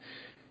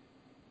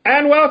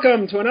And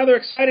welcome to another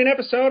exciting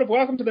episode of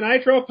Welcome to the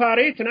Nitro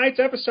Party. Tonight's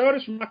episode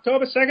is from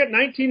October 2nd,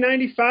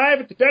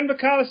 1995 at the Denver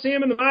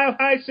Coliseum in the Mile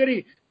High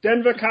City,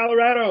 Denver,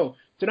 Colorado.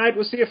 Tonight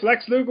we'll see if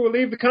Lex Luger will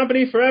leave the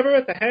company forever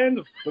at the hands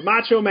of the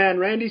Macho Man,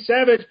 Randy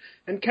Savage,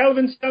 and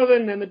Kelvin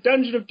Selvin and the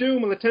Dungeon of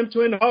Doom will attempt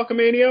to end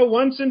Hulkamania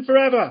once and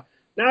forever.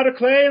 Now to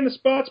Clay in the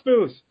sports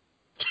booth.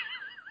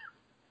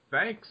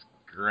 Thanks,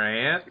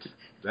 Grant.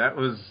 That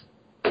was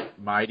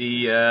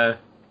mighty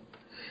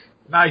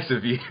nice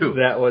of you.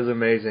 That was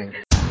amazing.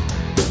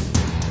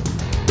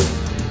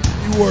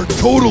 You are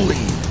totally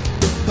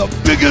the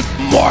biggest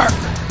mark.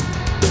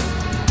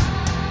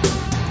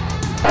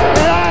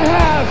 And I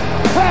have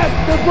half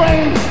the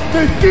brains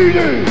that you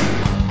do.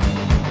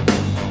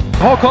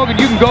 Hulk Hogan,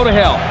 you can go to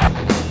hell.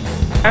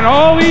 And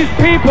all these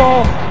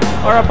people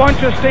are a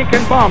bunch of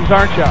stinking bums,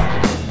 aren't you?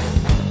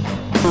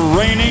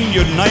 Reigning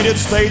United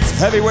States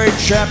heavyweight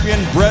champion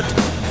Bret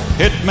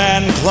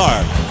Hitman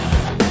Clark.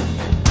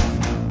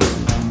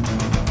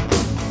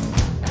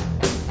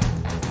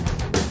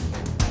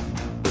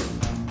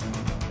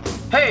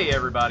 Hey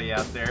everybody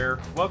out there,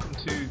 welcome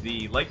to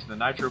the Late to the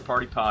Nitro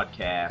Party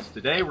podcast.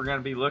 Today we're going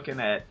to be looking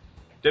at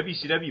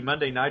WCW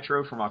Monday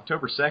Nitro from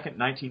October 2nd,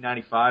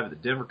 1995 at the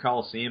Denver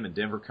Coliseum in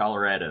Denver,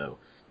 Colorado.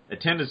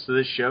 Attendance to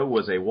this show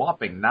was a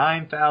whopping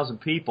 9,000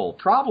 people.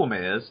 Problem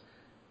is,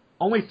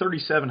 only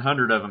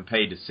 3,700 of them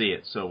paid to see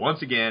it. So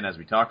once again, as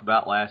we talked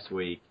about last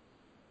week,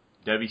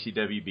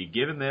 WCW be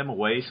giving them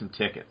away some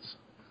tickets.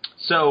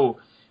 So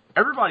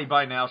everybody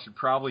by now should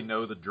probably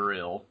know the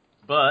drill,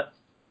 but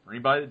for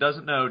anybody that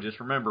doesn't know, just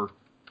remember,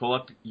 pull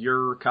up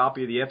your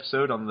copy of the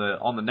episode on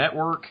the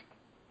network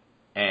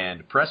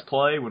and press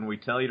play when we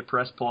tell you to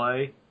press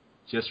play.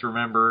 Just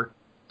remember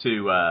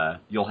to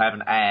you'll have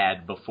an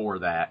ad before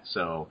that,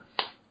 so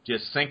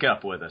just sync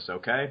up with us,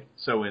 okay?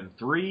 So in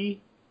 3,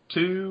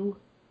 2,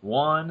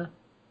 1,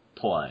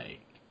 play.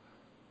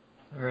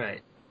 All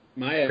right.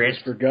 My ad was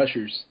for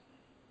Gushers.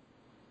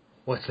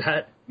 What's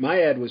that?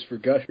 My ad was for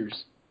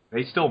Gushers.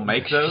 They still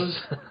make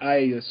those?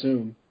 I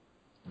assume.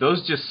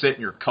 Those just sit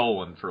in your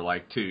colon for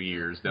like 2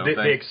 years, don't they?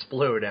 They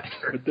explode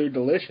after. But they're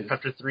delicious.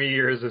 After 3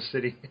 years of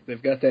sitting.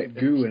 They've got that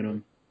goo in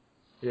them.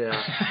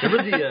 Yeah.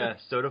 Remember the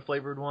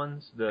soda-flavored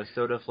ones? The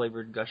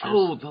soda-flavored Gushers?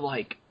 Oh,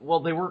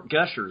 they weren't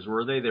Gushers,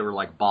 were they? They were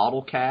like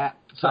bottle cap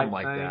Something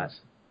like things. that.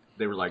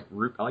 They were like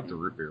I like the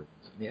root beer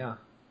ones. Yeah.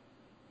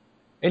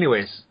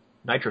 Anyways,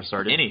 Nitro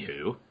started.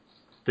 Anywho.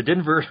 The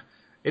Denver,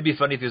 it'd be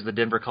funny if it was the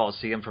Denver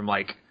Coliseum from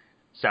like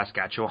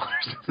Saskatchewan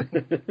or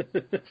something.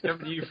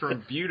 Coming to you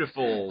from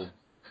beautiful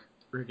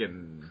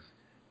friggin'...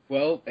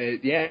 Well,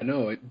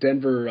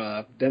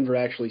 Denver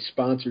actually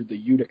sponsored the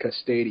Utica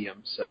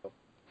Stadium, so...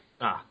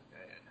 Ah.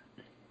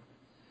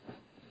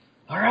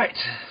 All right.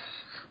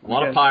 A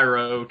lot of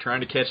pyro,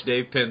 trying to catch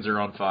Dave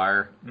Penzer on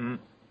fire. Mm-hmm.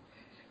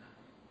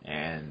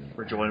 And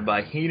we're joined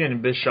by Heenan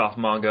and Bischoff,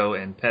 Mongo,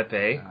 and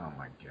Pepe. Oh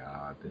my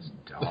god, this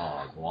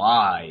dog.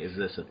 Why is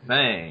this a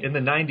thing? In the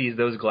 90s,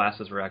 those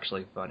glasses were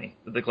actually funny.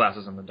 The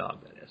glasses on the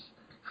dog, that is.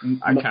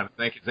 I kind of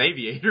think his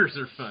aviators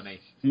are funny.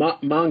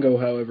 Mongo,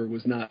 however,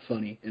 was not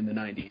funny in the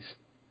 90s.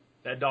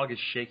 That dog is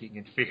shaking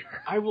in fear.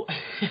 I will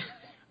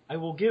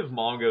give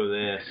Mongo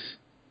this.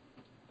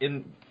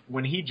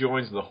 When he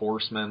joins the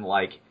Horsemen,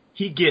 like,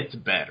 he gets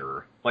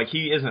better. Like,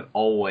 he isn't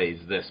always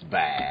this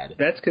bad.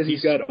 That's because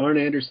he's got Arn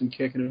Anderson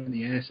kicking him in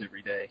the ass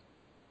every day.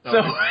 So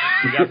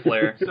we got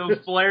Flair. So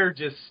Flair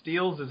just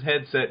steals his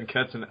headset and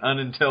cuts an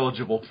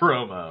unintelligible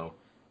promo.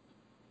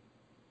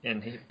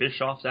 And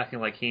Bischoff's acting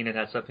like Heenan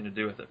had something to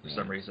do with it for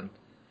some reason.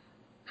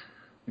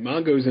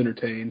 Mongo's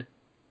entertained.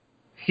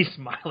 He's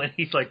smiling.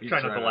 He's trying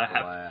not to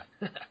laugh.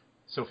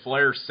 So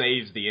Flair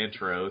saves the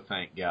intro,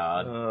 thank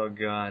God. Oh,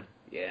 God.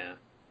 Yeah.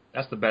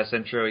 That's the best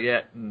intro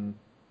yet, and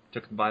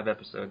took 5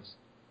 episodes.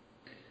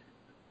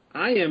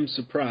 I am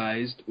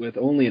surprised, with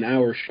only an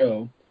hour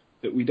show,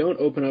 that we don't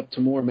open up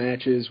to more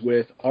matches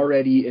with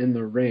already in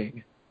the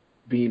ring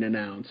being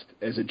announced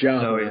as a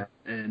jobber. Oh, yeah.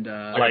 And,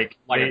 like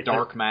a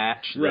dark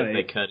match that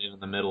they cut in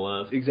the middle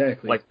of.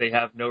 Exactly. Like they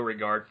have no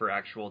regard for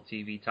actual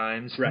TV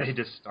times. Right. They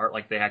just start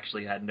like they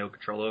actually had no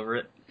control over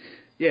it.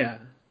 Yeah.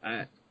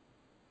 I'm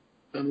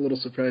a little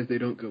surprised they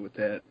don't go with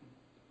that.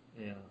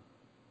 Yeah.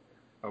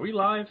 Are we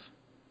live?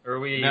 Or are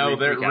we No,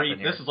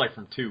 recapping this is like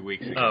from 2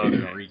 weeks ago. Oh, okay.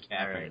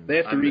 Recapping. Right. They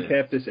have to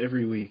recap this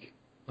every week.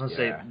 I'll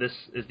say this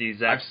is the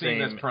exact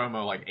same. I've seen this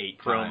promo like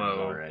 8 times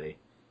already.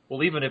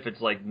 Well, even if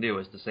it's like new,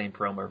 it's the same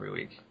promo every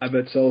week. I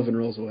bet Sullivan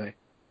rolls away.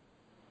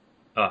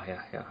 Oh,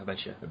 yeah, I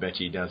bet you. I bet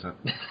you he doesn't.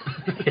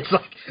 It's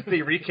like they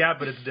recap,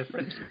 but it's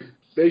different.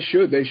 They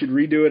should. They should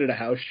redo it at a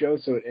house show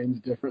so it ends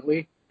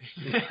differently.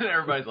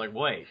 Everybody's like,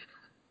 wait.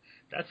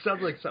 That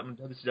sounds like something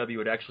WCW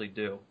would actually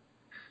do.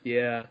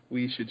 Yeah,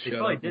 we should shut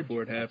up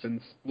before it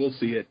happens. We'll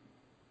see it.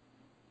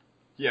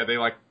 Yeah, they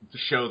like to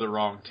show the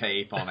wrong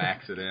tape on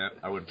accident.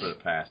 I wouldn't put it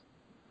past.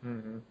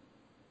 Mm-hmm.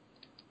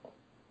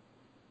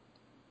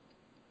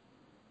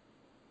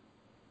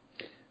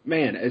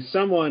 Man, as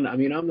someone, I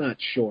mean, I'm not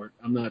short.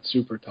 I'm not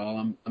super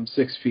tall. I'm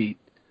 6 feet.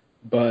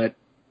 But,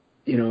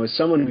 you know, as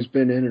someone who's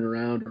been in and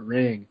around a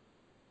ring,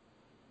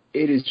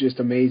 it is just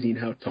amazing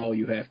how tall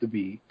you have to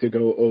be to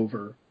go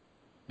over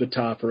the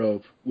top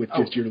rope with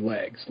just your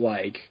legs.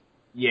 Like,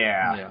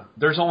 yeah.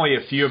 There's only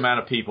a few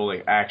amount of people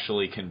that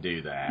actually can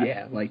do that.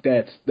 Yeah, like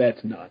that's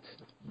nuts.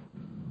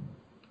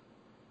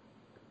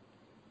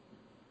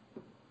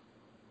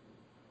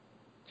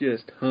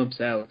 Just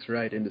humps Alex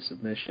right into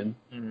submission.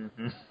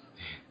 Mm-hmm.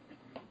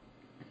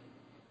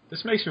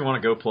 This makes me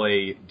want to go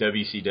play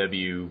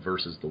WCW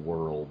versus the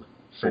World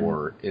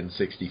for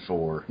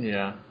N64.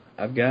 Yeah.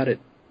 I've got it.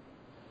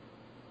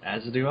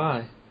 As do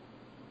I.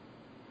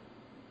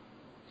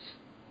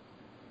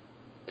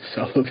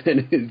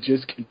 Sullivan is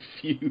just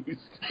confused.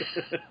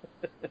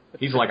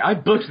 He's like, I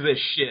booked this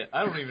shit.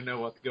 I don't even know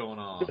what's going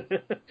on.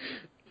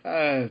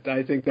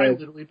 I think I that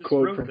literally just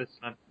quote wrote this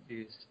and I'm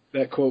confused.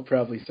 that quote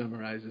probably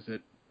summarizes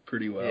it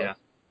pretty well. Yeah.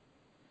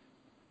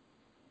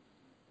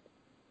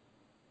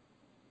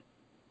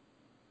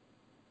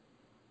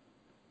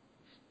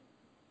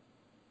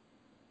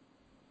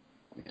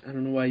 I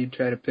don't know why you'd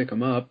try to pick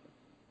him up.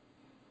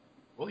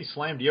 Well, he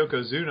slammed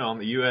Yokozuna on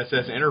the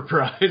USS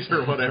Enterprise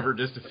or whatever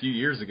just a few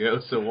years ago,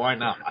 so why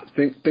not?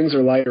 Things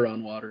are lighter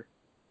on water.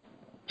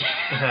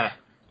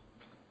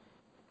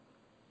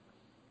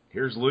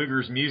 Here's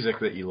Luger's music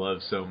that you love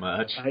so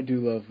much. I do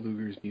love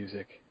Luger's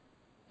music.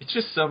 It's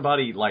just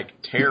somebody, like,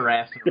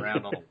 tear-assing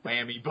around on a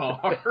whammy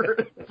bar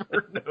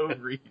for no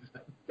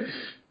reason.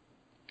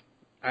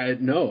 I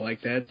know, like,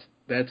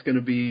 that's going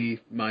to be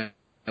my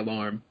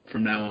alarm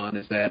from now on,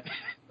 is that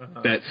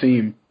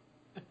theme.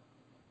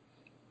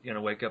 You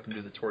gonna wake up and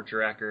do the torture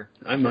racker?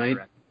 I might.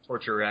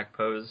 Torture rack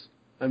pose.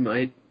 I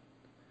might.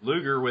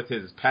 Luger with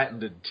his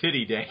patented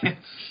titty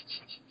dance.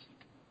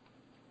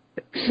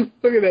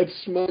 Look at that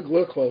smug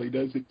look while he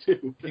does it,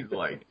 too. He's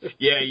like,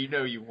 yeah, you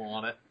know you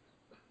want it.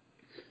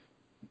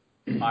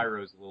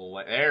 Pyro's a little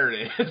late. There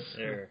it is.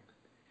 There.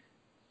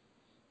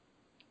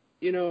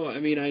 You know,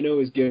 I mean, I know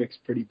his gimmick's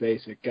pretty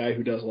basic, guy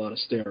who does a lot of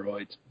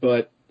steroids,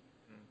 but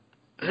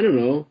I don't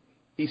know.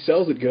 He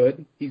sells it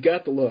good. He's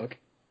got the look.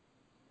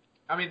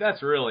 I mean,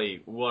 that's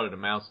really what it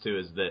amounts to,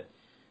 is that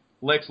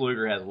Lex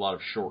Luger has a lot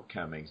of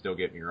shortcomings, don't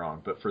get me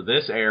wrong. But for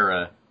this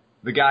era,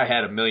 the guy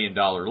had $1 million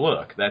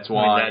look. That's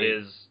why... that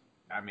is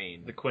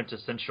the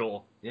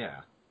quintessential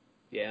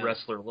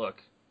wrestler look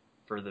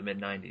for the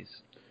mid-'90s.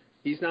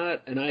 He's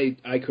not, and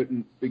I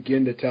couldn't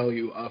begin to tell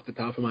you off the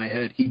top of my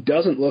head, he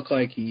doesn't look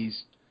like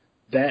he's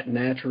that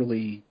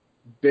naturally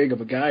big of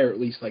a guy, or at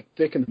least like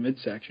thick in the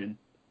midsection.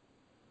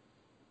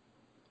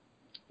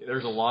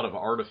 There's a lot of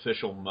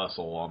artificial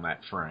muscle on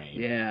that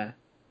frame. Yeah.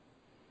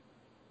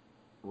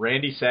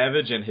 Randy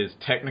Savage and his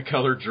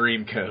Technicolor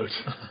Dreamcoat.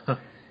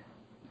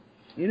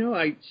 You know,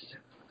 I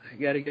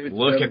got to give it.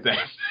 Look at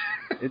that.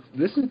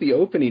 This is the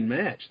opening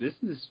match. This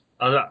is.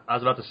 I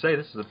was about to say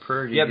this is a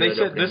pretty. Yeah, they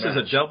said this match.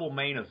 is a double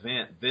main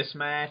event. This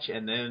match,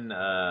 and then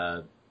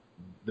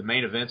the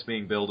main event's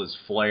being billed as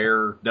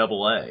Flair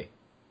Double A.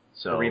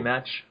 So a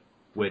rematch.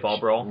 Which, Fall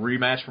Brawl.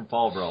 Rematch from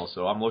Fall Brawl.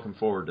 So I'm looking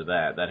forward to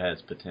that. That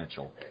has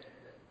potential.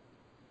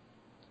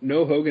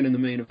 No Hogan in the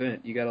main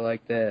event. You got to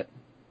like that.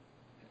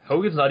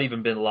 Hogan's not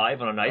even been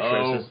live on a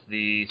Nitro since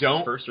the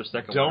first or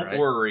second one, Don't right?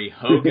 worry.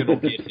 Hogan will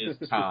get his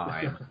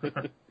time.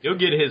 He'll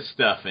get his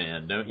stuff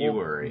in. Don't you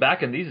worry.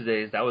 Back in these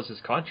days, that was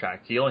his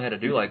contract. He only had to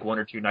do like 1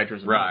 or 2 Nitros a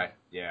month. Right,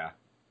 yeah.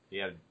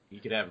 He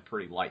could have a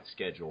pretty light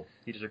schedule.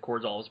 He just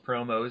records all his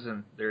promos,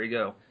 and there you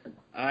go.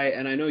 I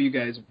know you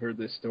guys have heard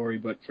this story,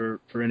 but for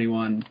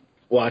anyone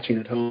watching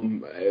at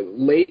home,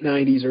 late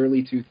 90s,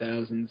 early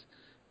 2000s,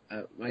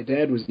 my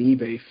dad was an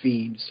eBay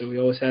fiend, so we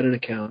always had an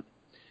account.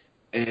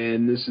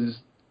 And this is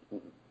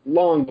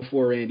long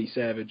before Randy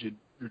Savage had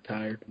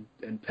retired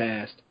and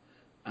passed.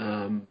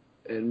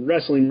 And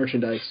wrestling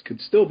merchandise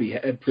could still be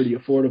had pretty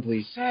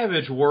affordably.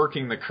 Savage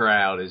working the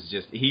crowd is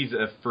he's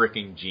a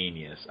freaking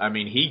genius. I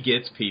mean, he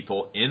gets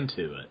people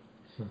into it.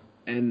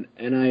 And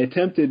I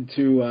attempted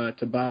to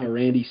buy a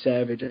Randy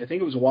Savage, I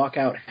think it was a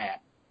walkout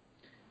hat,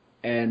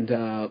 and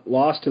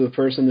lost to the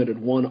person that had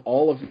won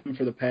all of them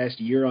for the past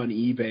year on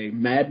eBay,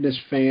 Madness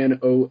Fan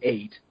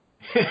 08.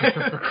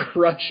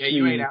 Crushed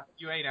you me.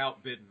 You ain't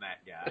outbidding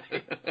that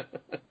guy.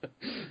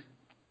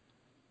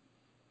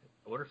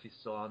 I wonder if he's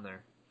still on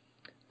there.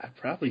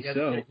 Probably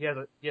so. He has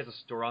a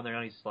store on there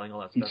now. He's selling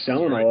all that stuff. He's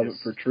selling all of it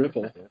for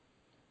triple.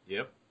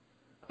 Yep.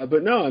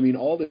 But no, I mean,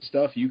 all this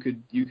stuff you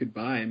could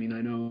buy. I mean,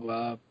 I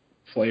know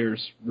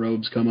Flair's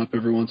robes come up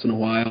every once in a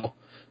while.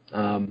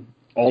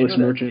 All this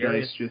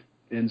merchandise just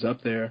ends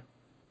up there.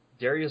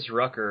 Darius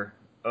Rucker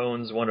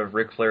owns one of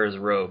Ric Flair's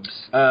robes.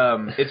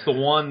 It's the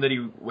one that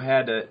he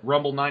had at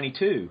Rumble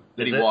 92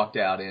 that he walked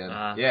out in.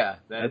 Yeah.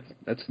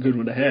 That's a good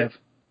one to have.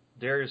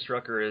 Darius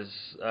Rucker is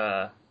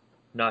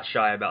not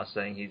shy about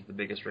saying he's the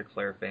biggest Ric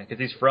Flair fan, because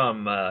he's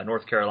from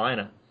North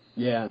Carolina.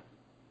 Yeah.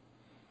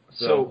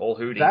 So old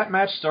Hootie. That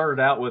match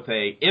started out with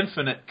a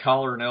infinite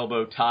collar and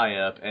elbow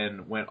tie-up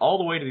and went all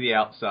the way to the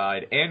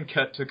outside and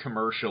cut to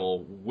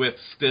commercial with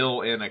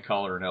still in a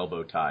collar and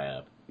elbow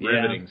tie-up.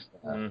 Riveting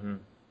stuff. Mm-hmm.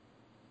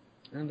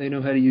 And they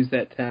know how to use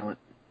that talent.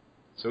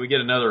 So we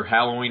get another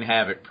Halloween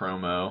Havoc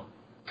promo.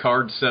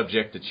 Card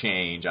subject to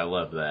change. I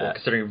love that. Well,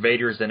 considering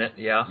Vader's in it,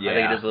 yeah. I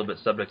think it is a little bit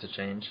subject to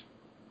change.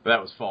 But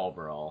that was Fall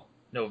Brawl.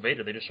 No,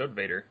 Vader. They just showed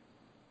Vader.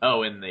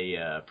 Oh, in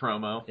the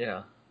promo?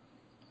 Yeah.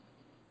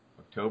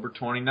 October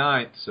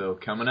 29th, so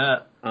coming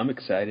up. I'm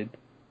excited.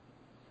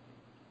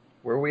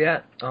 Where are we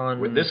at?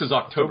 This is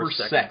October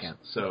 2nd,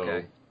 so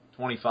okay.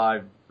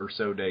 25 or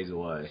so days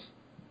away.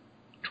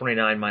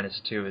 29 minus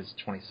 2 is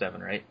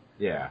 27, right?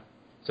 Yeah.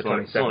 So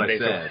That's 27 what I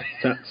days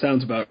said.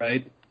 Sounds about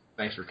right.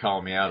 Thanks for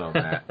calling me out on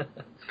that.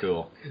 It's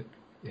cool.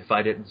 If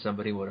I didn't,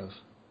 somebody would have.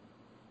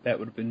 That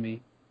would have been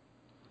me.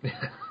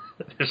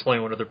 There's only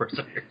one other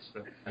person here.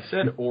 So. I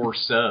said or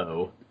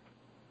so.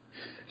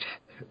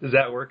 Does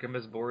that work in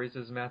Ms.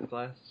 Boris' math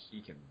class?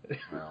 He can,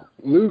 well.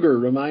 Luger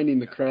reminding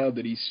the crowd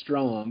that he's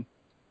strong.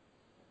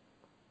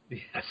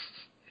 Yes.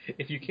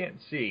 If you can't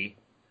see.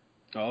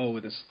 Oh,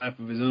 with a slap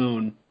of his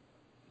own.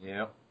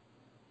 Yep.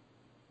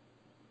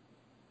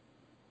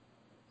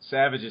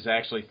 Savage is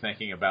actually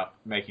thinking about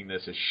making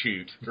this a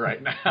shoot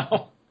right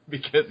now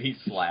because he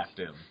slapped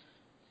him.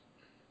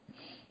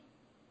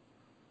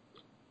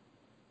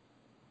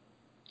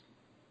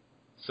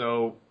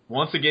 So,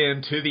 once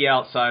again, to the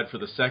outside for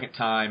the second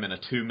time in a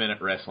 2-minute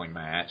wrestling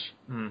match.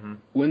 Mm-hmm.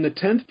 When the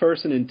 10th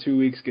person in 2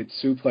 weeks gets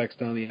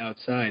suplexed on the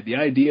outside, the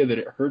idea that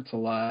it hurts a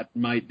lot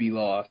might be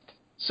lost.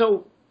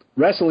 So,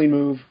 wrestling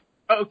move.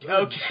 Okay.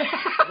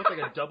 It looked like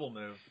a double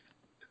move.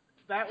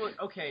 That was,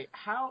 okay,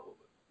 how,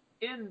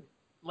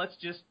 let's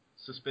just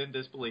suspend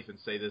disbelief and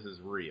say this is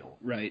real.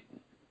 Right.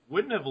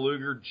 Wouldn't have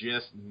Luger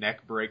just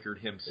neck-breakered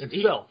himself?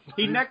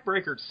 He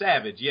neck-breakered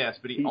Savage, yes,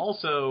 but he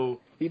also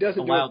doesn't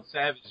allowed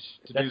Savage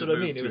to That's do the what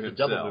move I mean. It was to a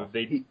himself. double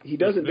move. He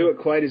doesn't do it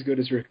quite as good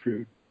as Rick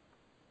Rude.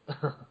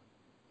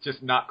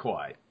 Just not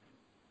quite.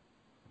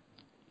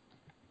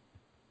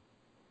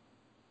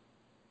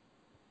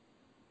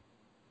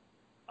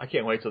 I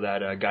can't wait till that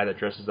guy that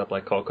dresses up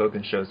like Hulk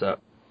Hogan shows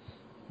up.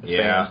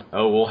 Yeah.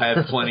 Oh, we'll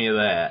have plenty of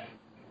that.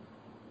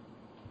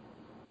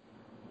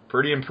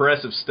 Pretty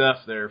impressive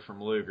stuff there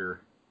from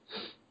Luger.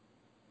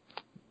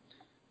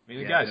 I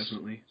mean, the guy's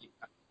definitely.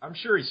 I'm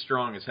sure he's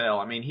strong as hell.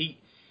 I mean,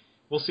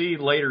 we'll see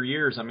later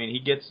years. I mean, he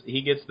gets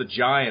the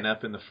giant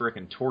up in the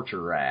frickin'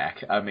 torture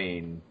rack. I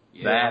mean,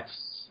 that's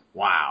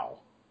wow.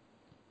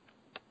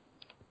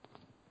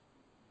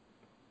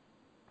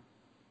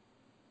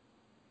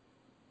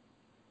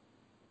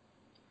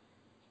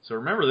 So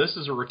remember, this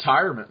is a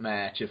retirement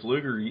match. If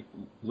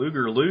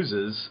Luger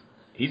loses,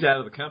 he's out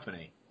of the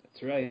company.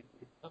 That's right.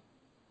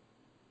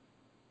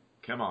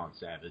 Come on,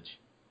 Savage.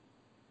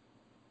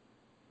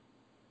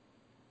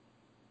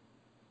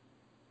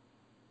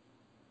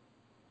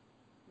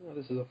 Well,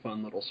 this is a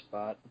fun little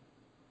spot.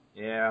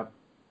 Yeah.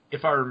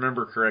 If I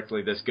remember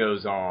correctly, this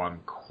goes on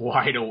a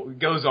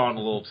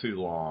little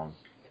too long.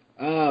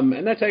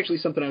 And that's actually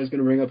something I was going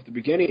to bring up at the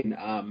beginning.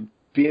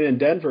 Being in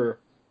Denver,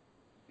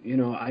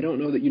 I don't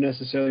know that you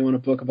necessarily want to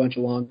book a bunch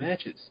of long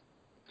matches.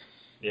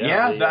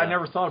 I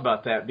never thought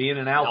about that. Being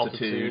in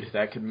altitude,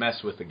 that could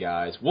mess with the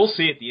guys. We'll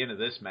see at the end of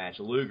this match.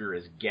 Luger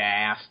is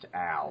gassed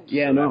out.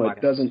 Yeah, so no,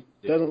 it doesn't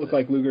look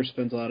like Luger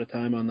spends a lot of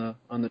time on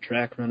the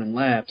track running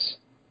laps.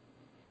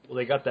 Well,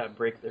 they got that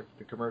break there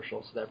for the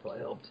commercial, so that probably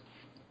helped.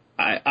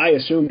 I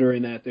assume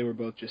during that they were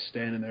both just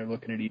standing there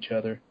looking at each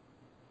other.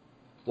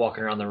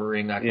 Walking around the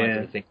ring, acting like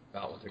they're thinking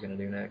about what they're going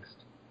to do next.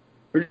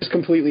 They're just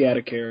completely out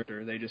of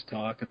character. They just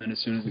talk, and then as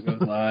soon as it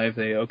goes live,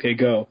 they, okay,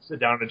 go.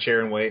 Sit down in a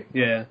chair and wait.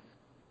 Yeah.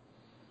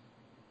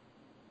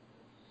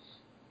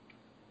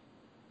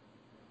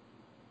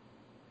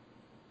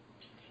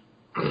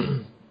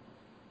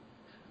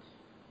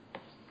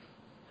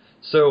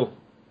 So,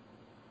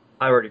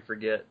 I already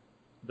forget.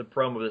 The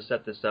promo to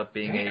set this up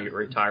being a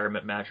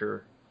retirement match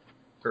or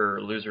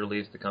loser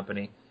leaves the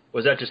company.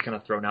 Was that just kind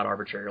of thrown out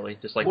arbitrarily?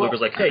 Just like Luger's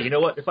like, hey, you know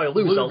what? If I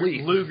lose, I'll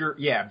leave.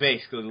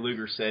 Basically,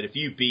 Luger said, if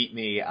you beat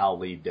me, I'll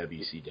leave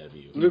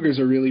WCW. Luger's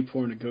a really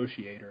poor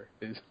negotiator.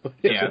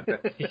 Yeah.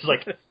 He's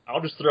like,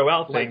 I'll just throw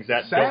out things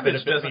that don't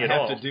benefit doesn't me at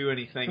have all. to do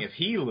anything if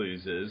he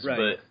loses, right.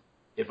 But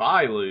if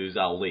I lose,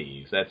 I'll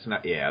leave. That's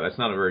not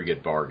a very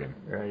good bargain.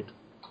 Right.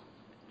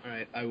 All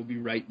right, I will be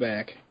right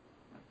back.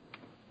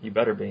 You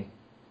better be.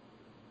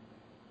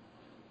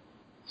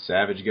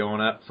 Savage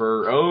going up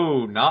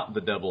for, not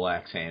the double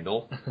axe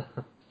handle.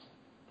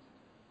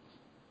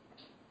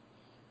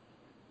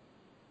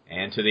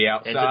 And to the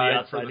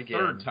outside for the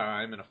third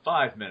time in a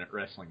 5-minute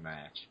wrestling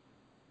match.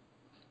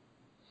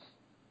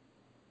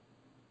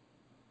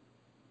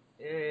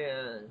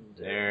 And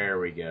there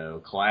we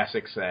go.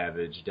 Classic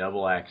Savage.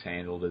 Double axe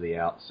handle to the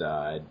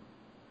outside.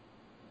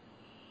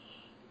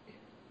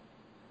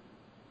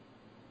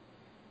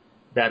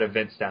 That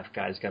event staff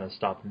guy's going to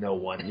stop no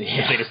one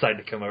if they decide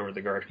to come over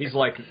the guard. He's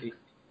like,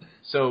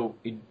 so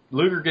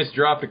Luger gets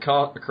dropped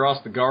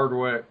across the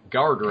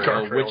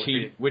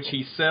guardrail, which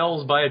he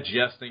sells by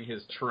adjusting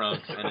his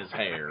trunks and his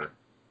hair.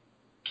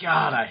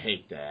 God, I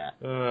hate that.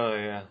 Oh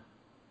yeah.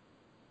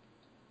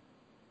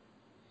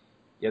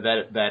 Yeah,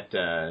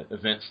 that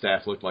event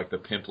staff looked like the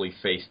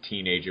pimply-faced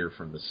teenager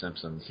from The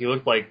Simpsons. He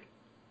looked like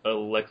a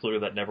Lex Luger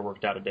that never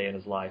worked out a day in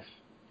his life.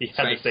 He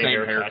had the same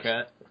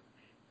haircut.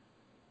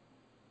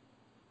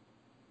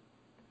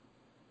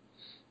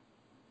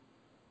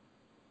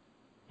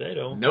 They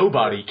don't.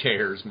 Nobody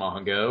cares,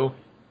 Mongo.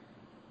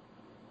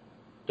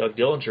 Doug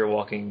Dillinger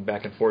walking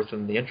back and forth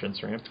in the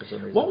entrance ramp for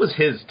some reason. What was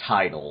his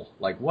title?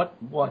 Like, what?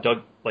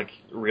 Doug,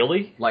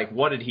 really? Like,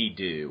 what did he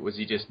do? Was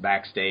he just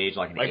backstage,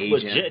 like an agent?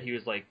 Like, legit, he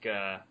was like,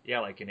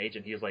 like an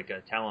agent. He was like a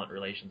talent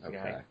relations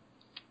guy.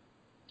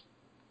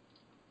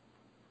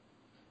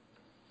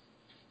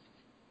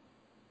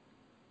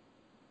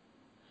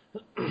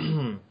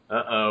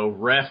 Uh-oh,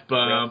 ref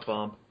bump. Ref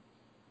bump.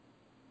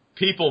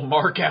 People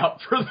mark out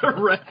for the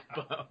ref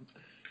bump.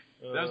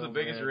 That was the Oh,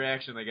 biggest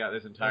reaction they got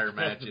this entire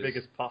match. That's the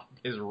biggest pop.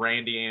 Is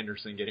Randy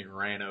Anderson getting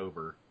ran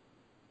over.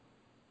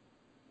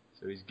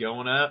 So he's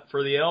going up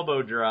for the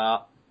elbow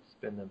drop.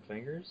 Spin them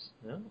fingers?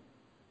 No.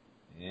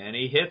 And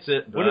he hits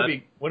it, but...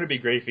 Wouldn't it be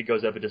great if he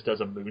goes up and just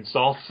does a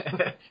moonsault?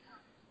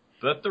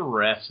 But the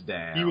ref's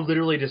down. You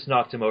literally just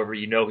knocked him over.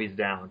 You know he's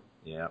down.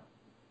 Yep.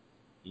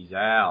 He's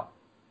out.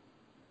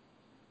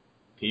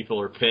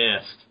 People are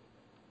pissed.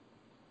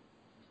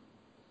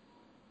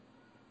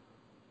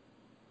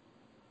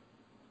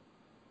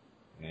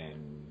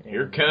 And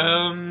here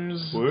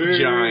comes the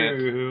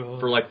Giant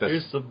for like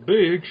it's a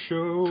big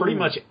show. Pretty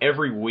much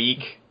every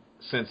week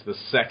since the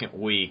second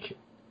week,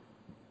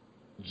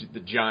 the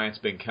Giant's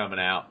been coming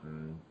out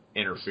and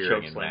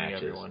interfering in matches.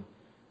 Everyone.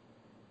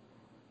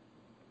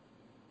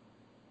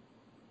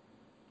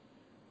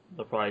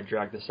 They'll probably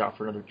drag this out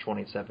for another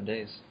 27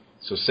 days.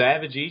 So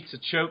Savage eats a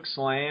choke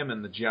slam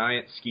and the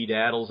Giant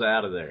skedaddles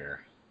out of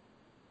there.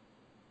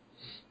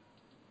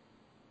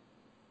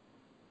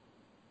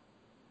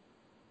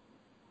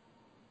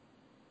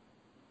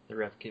 The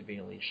ref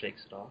conveniently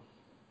shakes it off.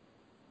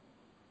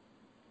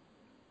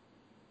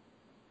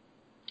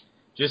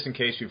 Just in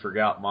case you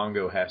forgot,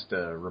 Mongo has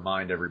to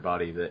remind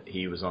everybody that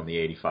he was on the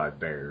 85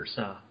 Bears.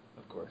 Ah,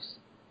 of course.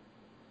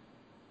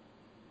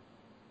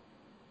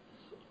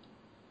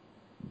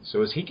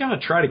 So is he going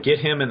to try to get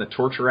him in the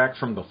torture rack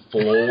from the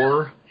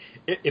floor?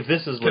 If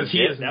this is legit, because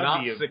he is that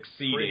not would be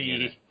succeeding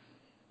in it.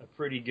 A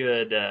pretty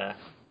good... Okay,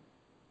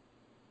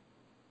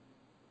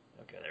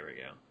 there we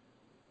go.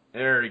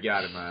 There, he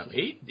got him up.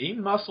 He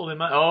muscled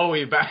him up. Oh,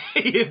 he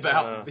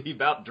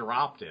about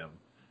dropped him.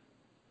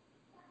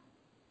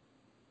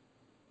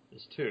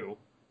 There's 2.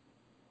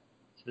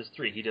 So there's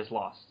 3. He just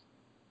lost.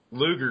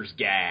 Luger's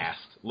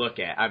gassed.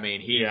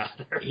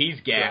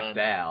 He's gassed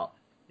out.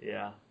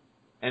 Yeah.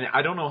 And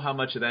I don't know how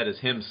much of that is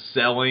him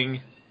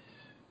selling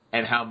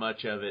and how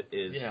much of it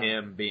is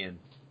him being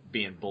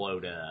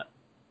blowed up.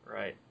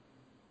 Right.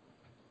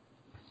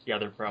 Yeah,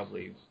 they're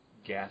probably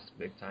gassed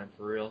big time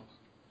for real.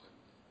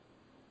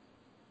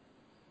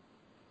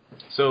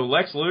 So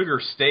Lex Luger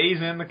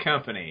stays in the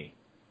company.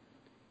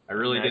 I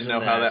really didn't know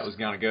how that was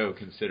going to go,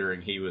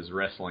 considering he was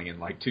wrestling in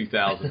like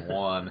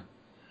 2001.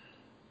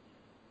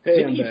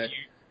 Hey, I'm back.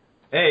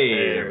 Hey,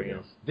 there we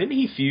go. Didn't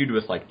he feud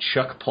with like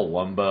Chuck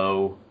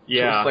Palumbo?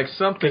 Yeah, so it's like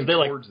something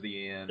towards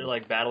the end. They're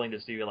like battling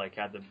to see who like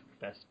had the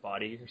best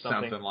body or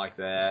something. Something like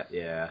that.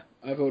 Yeah.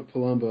 I vote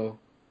Palumbo.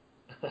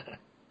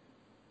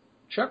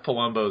 Chuck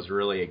Palumbo's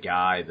really a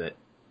guy that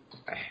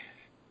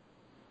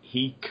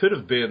he could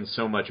have been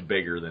so much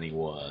bigger than he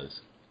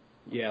was.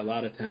 Yeah, a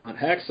lot of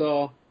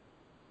talent.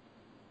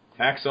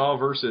 Hacksaw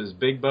versus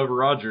Big Bubba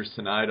Rogers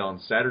tonight on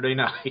Saturday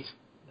night.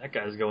 That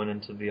guy's going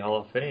into the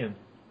Hall of Fame.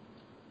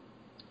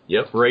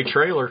 Yep, Ray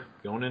Traylor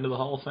going into the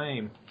Hall of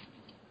Fame.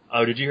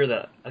 Oh, did you hear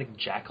that? I think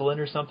Jacqueline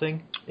or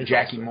something?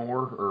 Jackie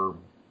Moore, or...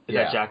 Is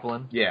that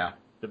Jacqueline? Yeah.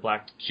 The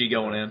black... She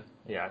going in?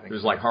 Yeah, I think it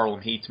was like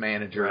Harlem Heat's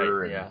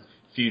manager and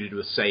feuded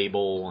with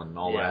Sable and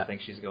all that. Yeah, I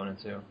think she's going in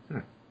too.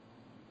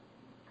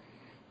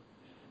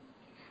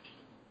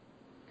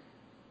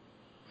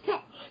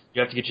 You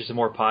have to get you some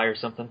more pie or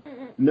something?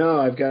 No,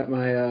 I've got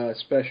my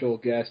special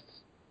guest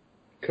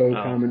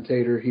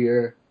co-commentator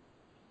here.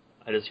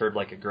 I just heard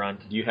like a grunt.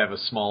 You have a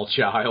small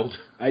child.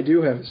 I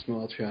do have a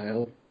small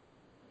child.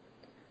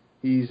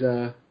 He's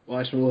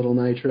watching a little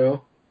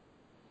Nitro.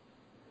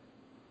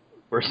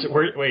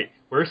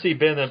 Where's he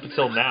been up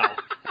until now?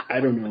 I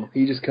don't know.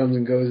 He just comes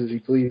and goes as he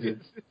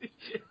pleases.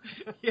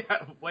 Yeah,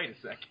 wait a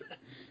second.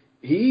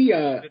 He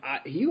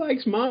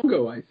likes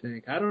Mongo, I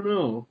think. I don't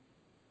know.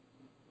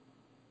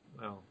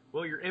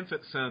 Well, your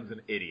infant son's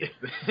an idiot.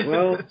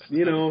 Well,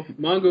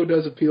 Mongo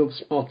does appeal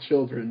to small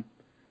children.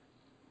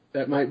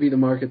 That might be the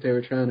market they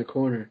were trying to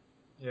corner.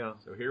 Yeah.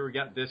 So here we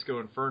got Disco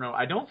Inferno.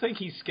 I don't think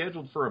he's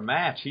scheduled for a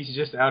match. He's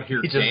just out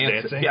here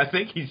dancing. Yeah, I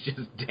think he's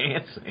just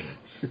dancing.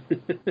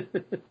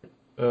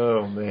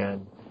 Oh,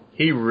 man.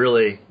 He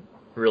really,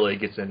 really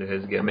gets into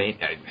his gimmick.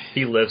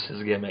 He lives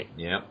his gimmick.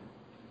 Yep.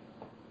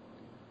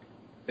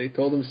 They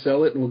told him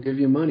sell it and we'll give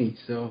you money,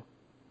 so...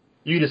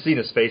 You just see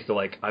his face, they're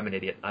like, I'm an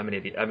idiot, but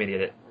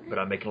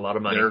I'm making a lot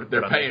of money.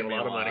 They're paying me a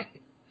lot of money.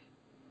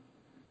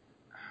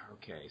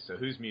 Okay, so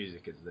whose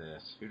music is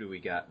this? Who do we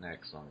got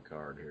next on the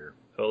card here?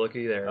 Oh,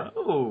 looky there.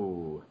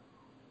 Oh.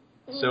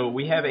 So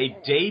we have a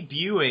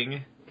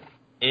debuting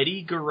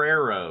Eddie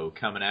Guerrero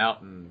coming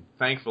out and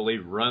thankfully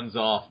runs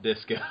off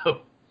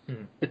Disco.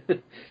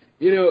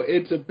 You know,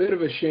 it's a bit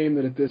of a shame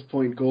that at this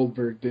point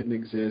Goldberg didn't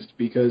exist,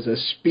 because a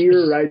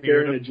spear right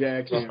there and a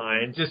jackhammer.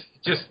 Behind.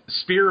 Just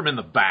spear him in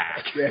the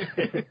back. Yeah.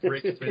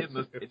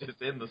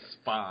 Just in the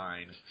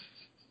spine.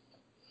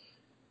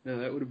 No,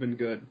 that would have been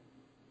good.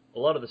 A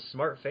lot of the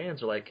smart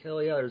fans are like,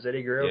 hell yeah, there's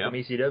Eddie Guerrero from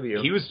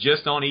ECW. He was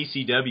just on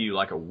ECW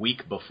like a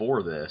week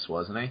before this,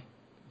 wasn't he?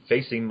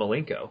 Facing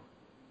Malenko.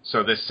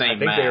 So this same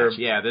match.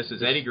 Yeah, this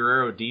is Eddie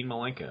Guerrero, Dean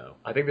Malenko.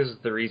 I think this is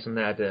the reason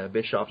that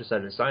Bischoff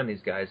decided to sign these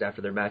guys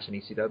after their match in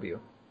ECW.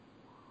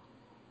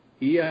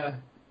 He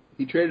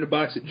traded a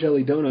box of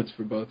jelly donuts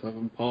for both of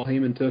them. Paul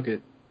Heyman took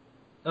it.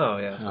 Oh,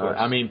 yeah, of course.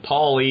 I mean,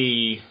 Paul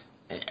E.,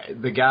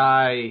 the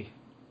guy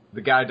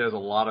does a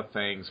lot of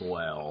things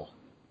well,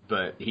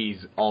 but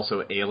he's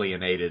also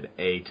alienated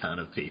a ton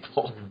of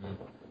people.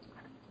 Mm-hmm.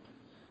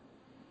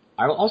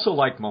 I also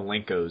like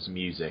Malenko's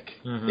music.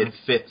 Mm-hmm. It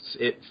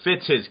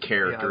fits his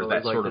character,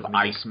 that sort of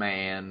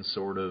Iceman,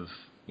 sort of,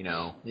 you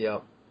know.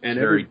 Yep. And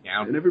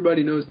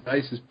everybody knows the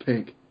ice is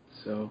pink,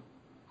 so.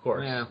 Of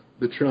course. Yeah.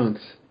 The trunks.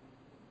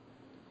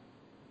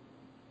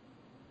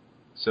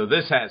 So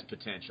this has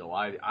potential.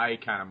 I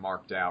kind of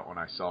marked out when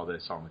I saw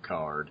this on the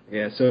card.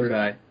 Yeah, so did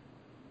I.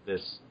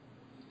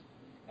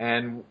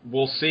 And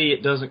we'll see.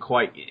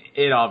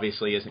 It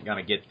obviously isn't going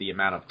to get the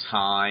amount of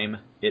time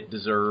it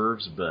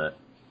deserves, but.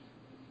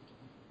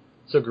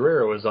 So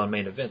Guerrero was on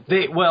Main Event.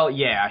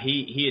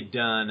 He had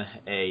done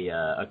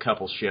a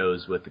couple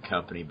shows with the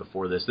company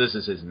before this. This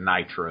is his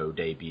Nitro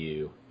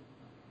debut.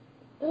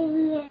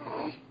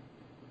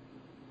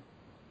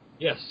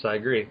 Yes, I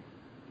agree.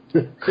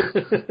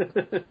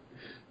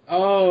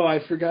 Oh, I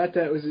forgot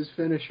that was his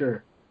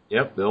finisher.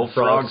 Yep, the old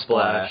frog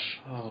splash.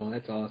 Oh,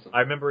 that's awesome. I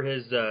remember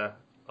his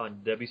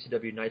on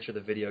WCW Nitro, the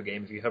video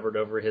game. If you hovered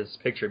over his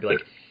picture, it'd be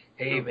like,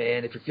 "Hey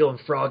man, if you're feeling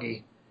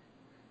froggy."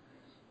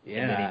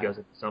 Yeah, and then he goes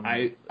into some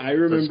I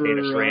remember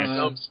Spanish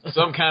rant.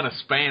 Some kind of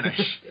Spanish.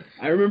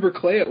 I remember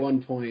Clay at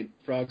one point,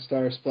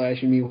 Frogstar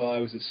splashing me while I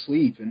was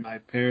asleep in my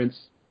parents'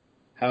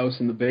 house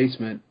in the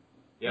basement.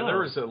 Yeah, there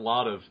was a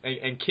lot of...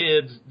 And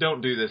kids,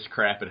 don't do this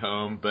crap at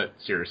home, but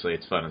seriously,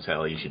 it's fun as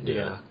hell. You should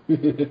do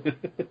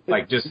it.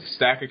 Like, just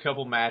stack a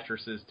couple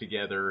mattresses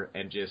together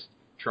and just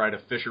try to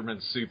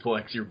fisherman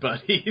suplex your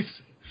buddies.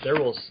 There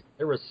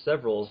was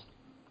several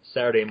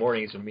Saturday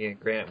mornings when me and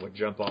Grant would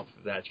jump off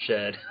of that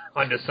shed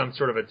onto some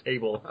sort of a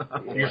table,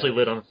 usually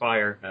lit on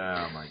fire.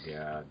 Oh, my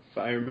God.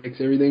 Fire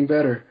makes everything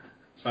better.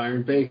 Fire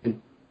and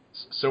bacon.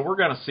 So we're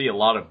going to see a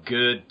lot of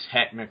good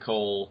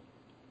technical...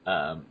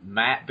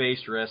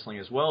 mat-based wrestling,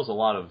 as well as a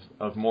lot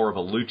of more of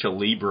a lucha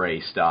libre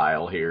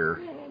style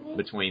here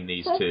between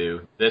these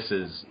two. This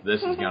is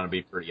going to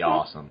be pretty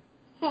awesome.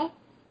 So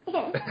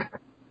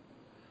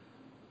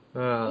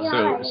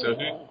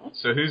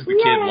who's the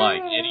kid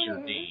like, Eddie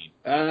or Dean?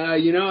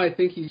 I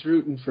think he's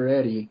rooting for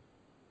Eddie.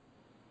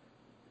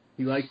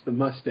 He likes the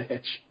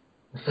mustache.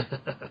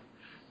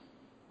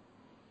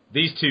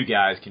 These two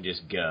guys can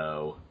just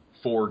go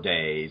 4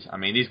 days. I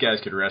mean, these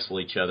guys could wrestle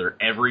each other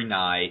every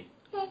night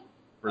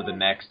for the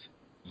next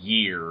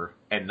year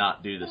and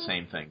not do the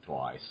same thing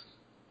twice.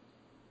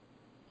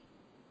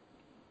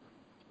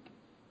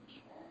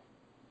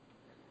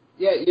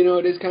 Yeah,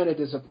 it is kind of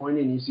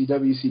disappointing. You see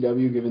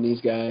WCW giving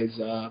these guys,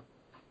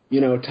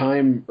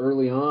 time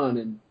early on,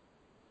 and,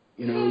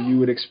 you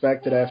would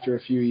expect that after a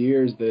few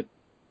years that,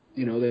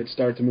 they'd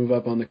start to move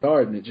up on the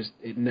card, and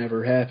it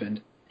never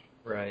happened.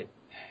 Right.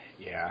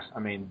 Yeah, I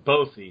mean,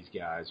 both these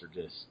guys are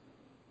just...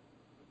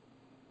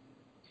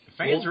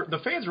 The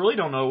fans really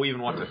don't know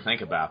even what to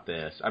think about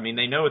this. I mean,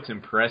 they know it's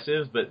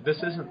impressive, but this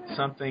isn't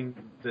something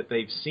that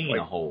they've seen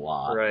a whole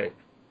lot. Right.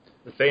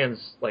 The fans,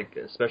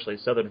 especially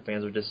Southern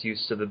fans, are just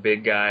used to the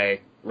big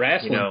guy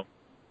wrestling.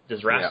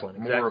 Just wrestling.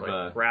 Yeah, more exactly.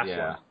 of a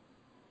wrestling.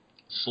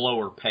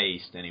 Slower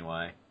paced,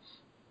 anyway.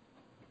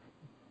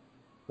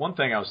 One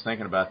thing I was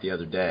thinking about the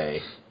other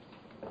day,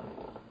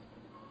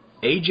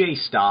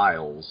 AJ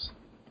Styles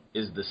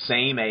is the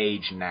same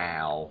age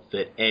now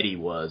that Eddie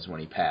was when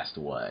he passed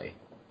away.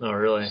 Oh,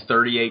 really? He's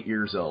 38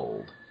 years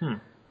old.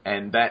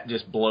 And that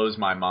just blows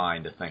my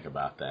mind to think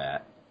about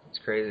that. It's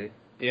crazy.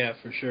 Yeah,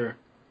 for sure.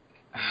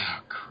 Oh,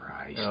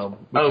 Christ.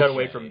 We cut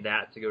away from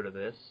that to go to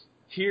this.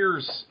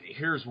 Here's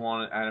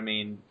one. I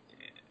mean,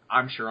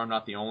 I'm sure I'm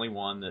not the only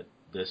one that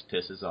this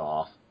pisses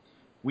off.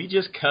 We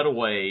just cut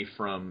away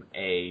from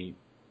a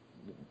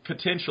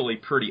potentially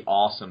pretty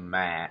awesome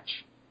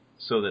match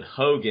so that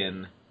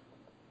Hogan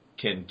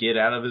can get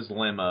out of his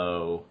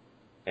limo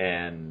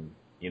and,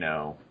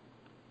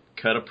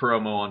 cut a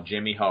promo on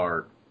Jimmy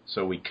Hart,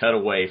 so we cut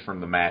away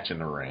from the match in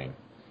the ring.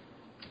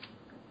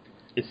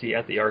 Is he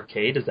at the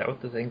arcade? Is that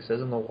what the thing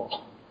says on the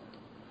wall?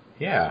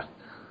 Yeah.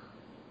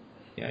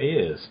 Yeah, he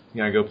is.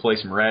 You gotta go play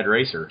some Rad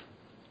Racer.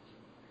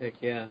 Heck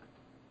yeah.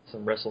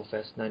 Some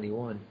WrestleFest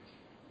 91.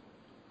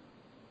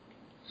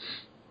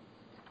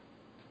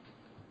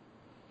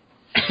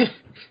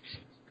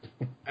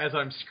 As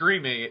I'm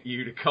screaming at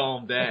you to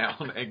calm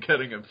down and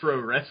cutting a pro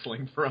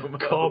wrestling promo.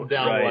 Calm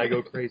down while I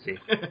go crazy.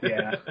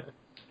 Yeah.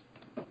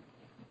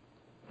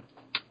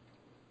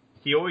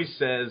 He always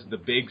says the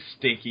big,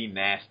 stinky,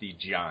 nasty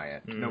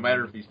giant, no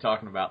matter if he's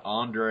talking about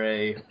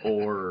Andre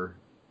or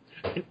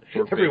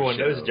Everyone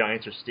Big Show. knows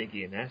giants are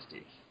stinky and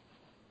nasty.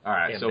 All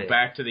right, And so big.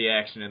 back to the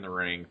action in the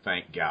ring,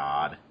 thank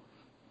God.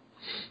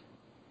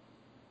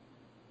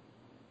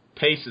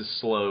 Pace is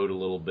slowed a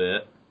little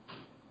bit.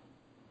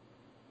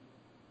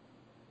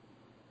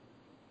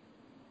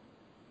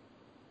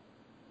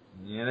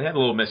 Yeah, they had a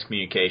little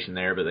miscommunication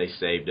there, but they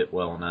saved it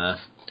well enough.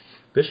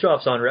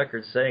 Bischoff's on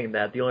record saying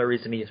that the only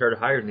reason he started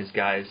hiring these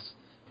guys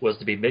was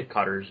to be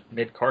mid-carders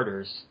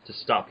to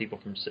stop people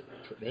from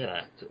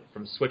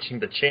switching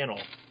the channel.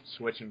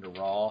 Switching to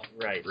Raw?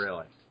 Right.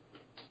 Really?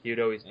 He would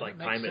always Yeah,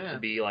 time makes it to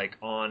sense. be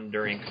on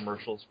during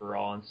commercials for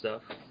Raw and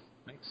stuff.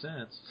 Makes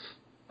sense.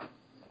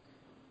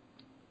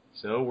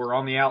 So we're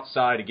on the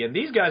outside again.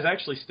 These guys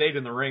actually stayed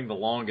in the ring the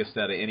longest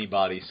out of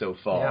anybody so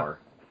far.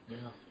 Yeah.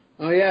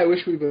 Oh, yeah, I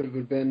wish we would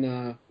have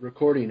been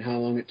recording how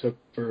long it took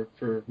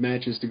for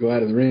matches to go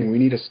out of the ring. We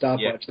need a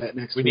stopwatch that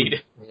next We week.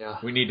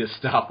 We need a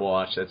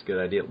stopwatch. That's a good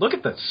idea. Look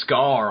at the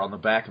scar on the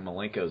back of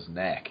Malenko's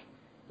neck.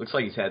 Looks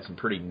like he's had some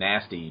pretty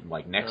nasty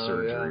neck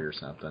surgery or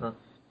something. Huh.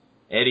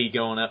 Eddie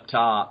going up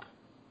top.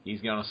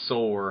 He's going to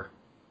soar.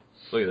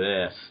 Look at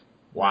this.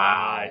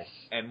 Wow. Nice.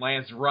 And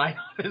lands right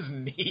on his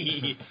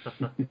knee.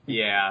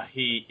 Yeah,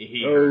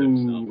 he hurt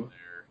himself there.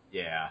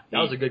 Yeah. That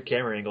was a good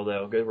camera angle,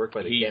 though. Good work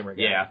by the camera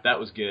guy. Yeah, that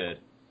was good.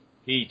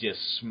 He just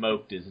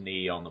smoked his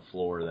knee on the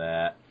floor of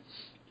that.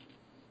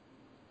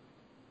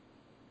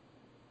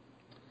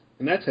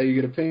 And that's how you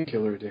get a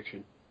painkiller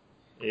addiction.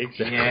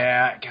 Exactly.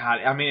 Yeah, God,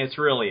 I mean, it's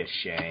really a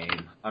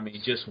shame. I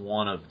mean, just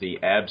one of the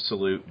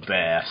absolute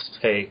best.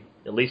 Hey,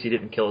 at least he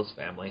didn't kill his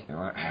family. You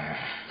know what?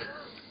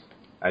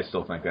 I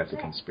still think that's a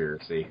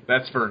conspiracy.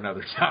 That's for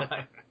another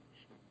time.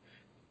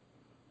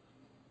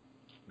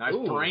 Nice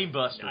Ooh,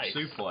 brainbuster nice.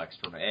 suplex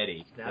from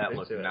Eddie. Snap That into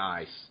looked it.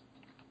 nice.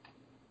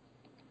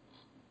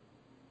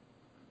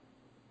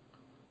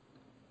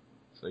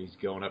 So he's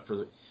going up for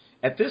the...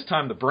 At this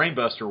time, the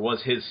brainbuster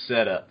was his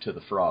setup to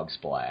the frog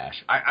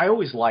splash. I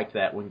always liked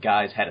that when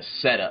guys had a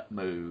setup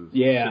move to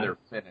their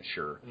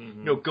finisher. Mm-hmm.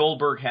 You know,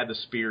 Goldberg had the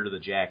spear to the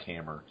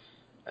jackhammer.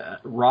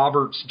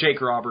 Jake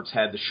Roberts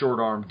had the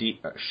short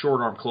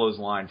arm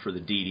clothesline for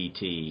the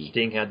DDT.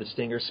 Sting had the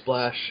stinger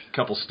splash. A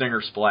couple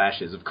stinger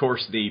splashes. Of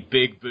course, the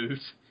big boot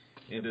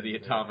into the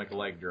atomic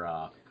leg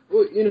drop.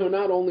 Well,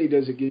 not only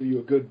does it give you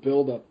a good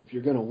build-up if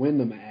you're going to win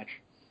the match,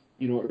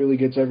 it really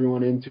gets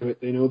everyone into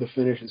it. They know the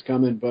finish is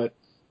coming, but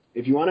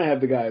if you want to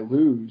have the guy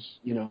lose,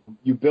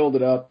 you build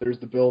it up, there's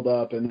the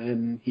build-up, and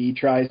then he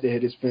tries to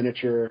hit his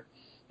finisher,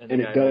 and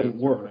it doesn't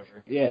work.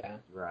 Yeah.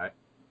 Right.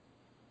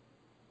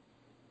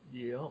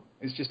 Yeah.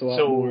 It's just a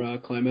lot more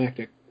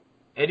climactic.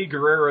 Eddie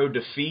Guerrero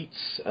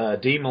defeats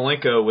Dean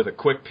Malenko with a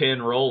quick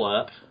pin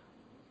roll-up.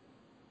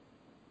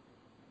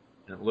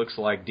 And it looks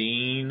like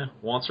Dean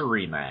wants a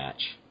rematch.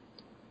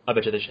 I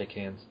bet you they shake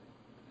hands.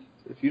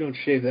 If you don't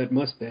shave that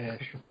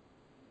mustache.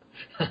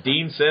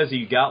 Dean says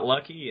he got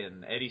lucky,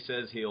 and Eddie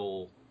says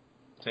he'll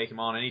take him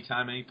on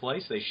anytime, any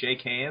place. They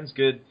shake hands.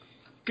 Good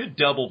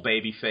double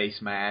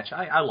babyface match.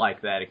 I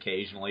like that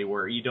occasionally,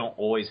 where you don't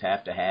always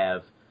have to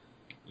have,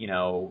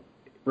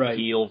 right.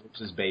 heel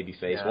versus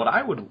babyface. Yeah. What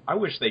I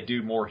wish they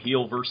do more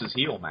heel versus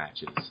heel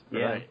matches.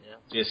 Yeah. Right, yeah.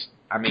 Just,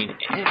 I mean,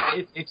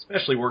 it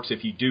especially works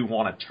if you do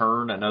want to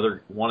turn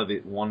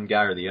one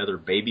guy or the other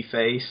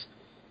babyface.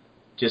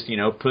 Just,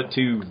 put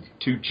two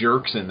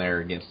jerks in there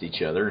against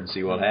each other and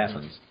see what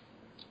happens.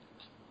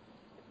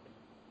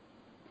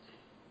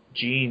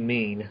 Gene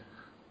Mean.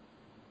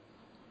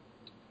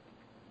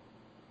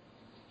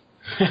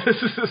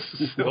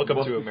 Welcome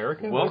to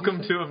America?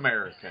 Welcome to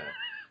America.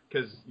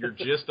 Because you're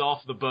just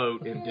off the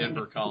boat in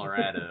Denver,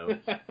 Colorado.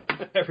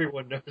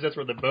 Everyone knows that's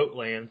where the boat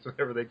lands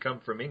whenever they come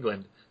from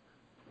England.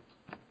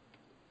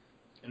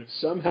 And if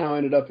somehow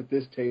ended up at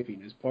this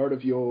taping as part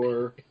of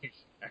your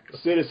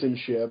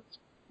citizenship,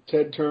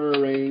 Ted Turner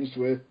arranged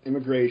with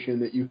immigration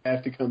that you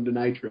have to come to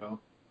Nitro.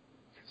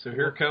 So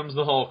here comes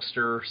the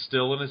Hulkster,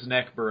 still in his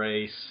neck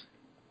brace.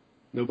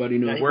 Nobody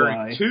knows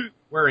why.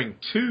 Wearing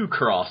two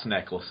cross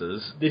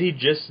necklaces. Did he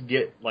just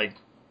get,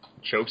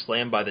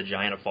 chokeslammed by the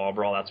giant of Fall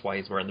Brawl? That's why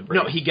he's wearing the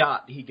brace? No, he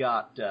got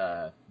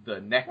the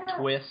neck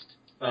twist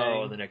thing.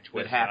 Oh, the neck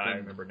twist. That happened, I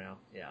remember now.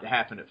 Yeah. It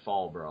happened at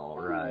Fall Brawl,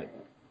 right.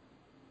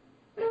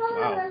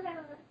 Wow.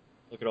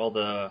 Look at all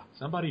the...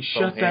 Somebody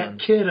shut that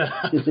kid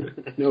up.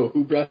 No,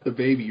 who brought the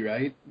baby,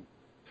 right?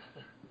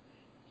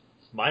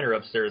 Mine are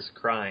upstairs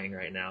crying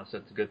right now, so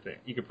it's a good thing.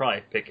 You could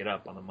probably pick it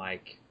up on the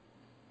mic.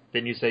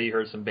 Didn't you say you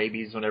heard some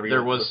babies whenever you...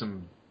 There was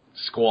some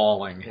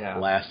squalling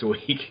last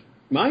week.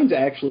 Mine's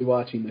actually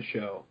watching the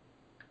show.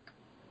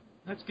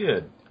 That's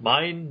good.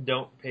 Mine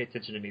don't pay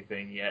attention to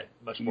anything yet,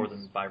 much more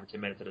than 5 or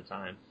 10 minutes at a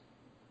time.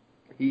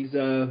 He's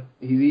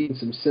eating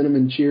some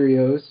cinnamon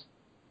Cheerios.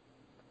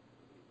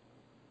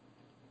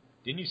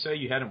 Didn't you say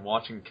you had him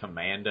watching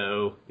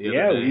Commando the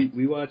other day? Yeah,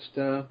 we watched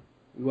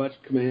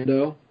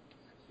Commando.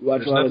 We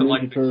watched a lot of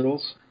Ninja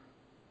Turtles.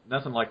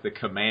 Nothing like the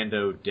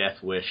Commando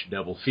Death Wish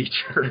double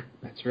feature.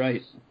 That's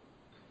right.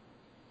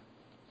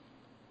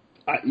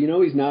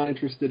 He's not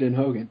interested in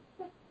Hogan.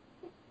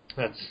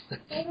 That's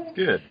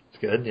Good.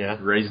 It's good, yeah.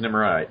 Raising him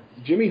right.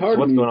 Jimmy Hart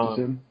what's going uses on?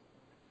 him.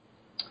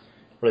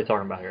 What are they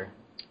talking about here?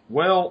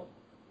 Well,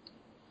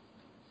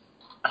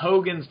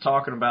 Hogan's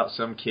talking about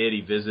some kid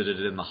he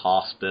visited in the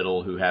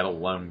hospital who had a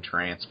lung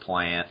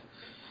transplant.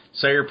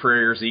 Say your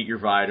prayers, eat your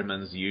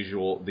vitamins, the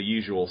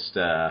usual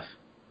stuff.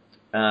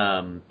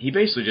 He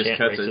basically just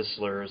Can't cuts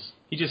slurs.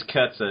 He just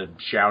cuts a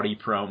shouty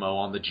promo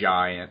on the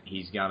Giant.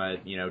 He's gonna,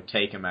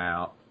 take him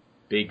out.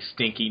 Big,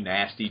 stinky,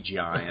 nasty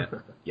Giant.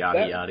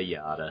 Yada, yada,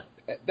 yada.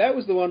 That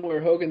was the one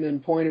where Hogan then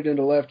pointed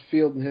into left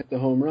field and hit the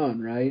home run,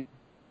 right?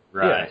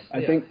 Right.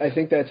 Yes, I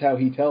think that's how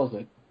he tells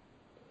it.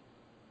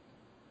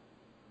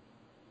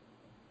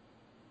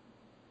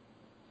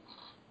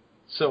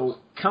 So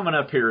coming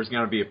up here is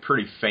going to be a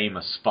pretty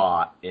famous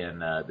spot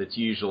that's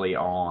usually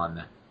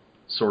on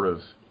sort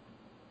of,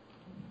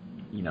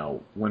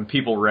 when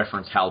people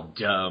reference how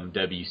dumb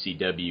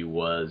WCW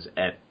was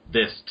at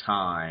this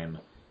time,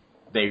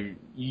 you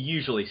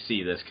usually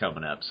see this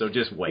coming up. So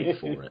just wait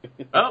for it.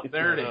 Oh,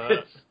 there it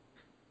is.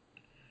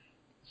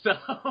 So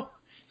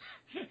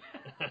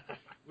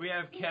we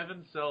have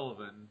Kevin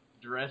Sullivan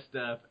dressed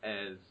up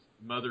as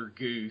Mother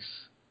Goose.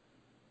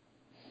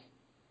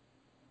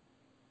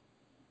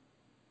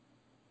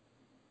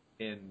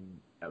 In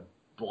a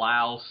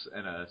blouse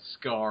and a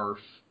scarf.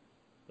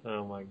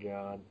 Oh my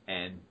God.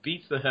 And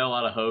beats the hell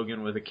out of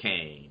Hogan with a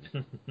cane.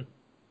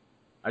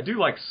 I do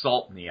like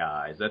salt in the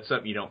eyes. That's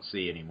something you don't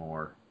see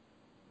anymore.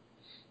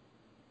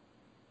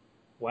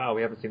 Wow,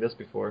 we haven't seen this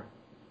before.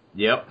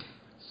 Yep.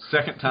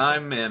 Second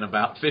time in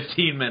about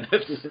 15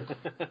 minutes.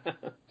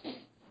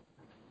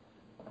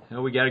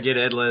 Well, we got to get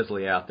Ed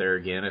Leslie out there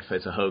again if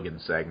it's a Hogan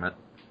segment.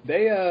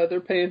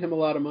 They're paying him a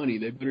lot of money.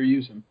 They better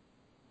use him.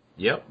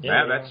 Yep,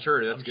 yeah, that's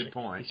true. That's a good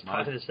point. He's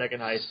probably the second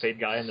highest paid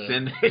guy in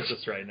the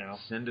business right now.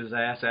 Send his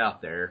ass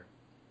out there.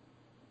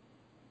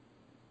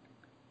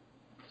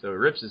 So he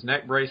rips his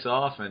neck brace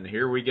off, and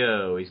here we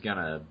go. He's going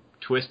to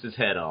twist his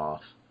head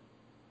off.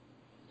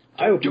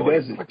 I hope he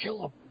doesn't.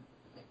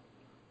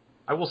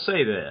 I will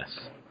say this.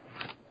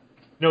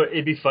 No,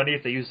 it'd be funny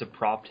if they used a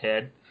propped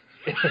head.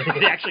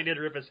 They actually did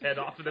rip his head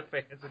off in the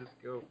fans and his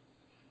go.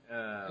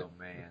 Oh,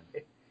 man.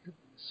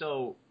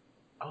 So...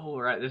 Oh,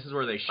 right. This is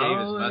where they shave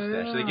his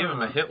mustache. Yeah. They give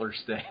him a Hitler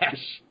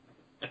stash.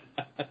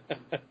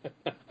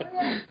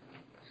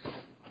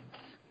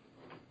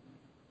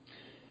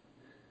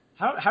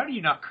 How do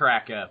you not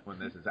crack up when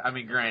this is... I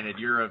mean, granted,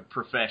 you're a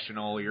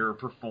professional, you're a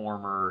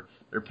performer,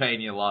 they're paying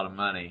you a lot of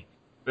money.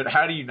 But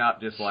how do you not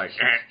just,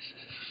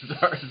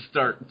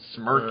 start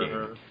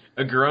smirking?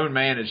 A grown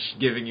man is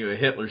giving you a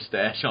Hitler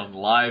stash on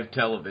live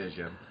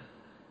television.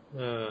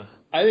 I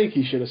think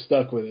he should have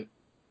stuck with it.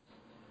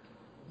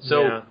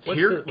 So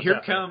here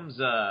comes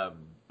the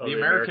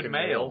American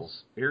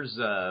Males. Here's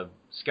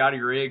Scotty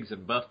Riggs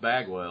and Buff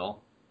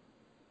Bagwell.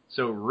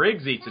 So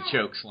Riggs eats a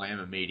choke slam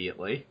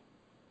immediately.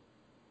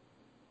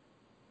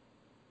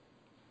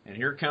 And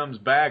here comes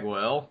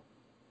Bagwell,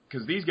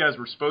 because these guys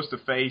were supposed to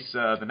face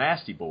the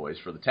Nasty Boys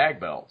for the tag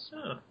belts.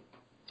 Huh.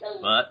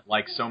 But,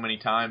 like so many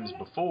times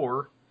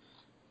before,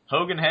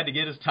 Hogan had to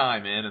get his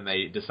time in, and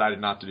they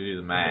decided not to do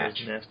the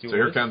match. So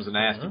here comes the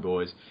Nasty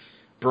Boys.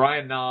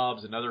 Brian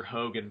Knobbs, another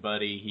Hogan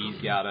buddy,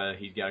 he's gotta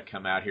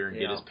come out here and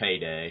get his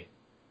payday.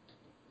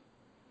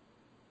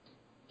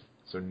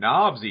 So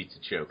Knobbs eats a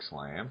choke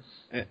slam.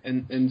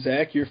 And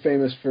Zach, you're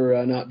famous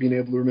for not being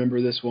able to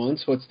remember this one.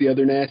 So what's the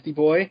other Nasty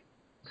Boy?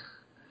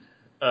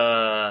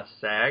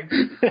 Sags.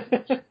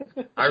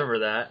 I remember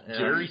that. Yeah.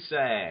 Jerry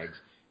Sags.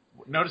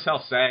 Notice how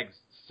Sags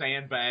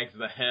sandbags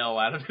the hell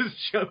out of his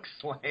choke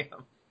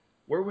slam.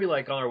 Were we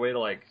on our way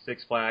to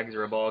Six Flags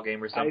or a ball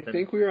game or something? I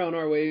think we were on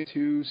our way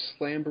to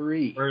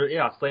Slamboree.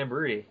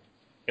 Slamboree.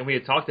 And we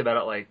had talked about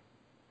it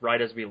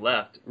right as we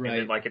left. Right.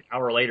 And then an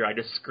hour later I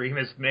just screamed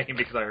his name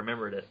because I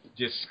remembered it.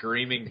 Just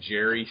screaming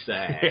Jerry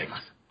Sags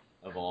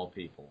of all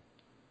people.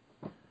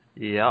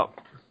 Yep.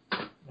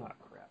 Oh,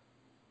 crap.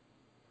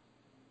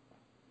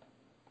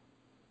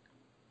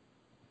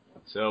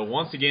 So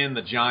once again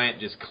the Giant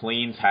just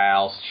cleans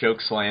house,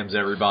 choke slams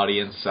everybody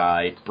in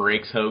sight,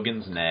 breaks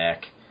Hogan's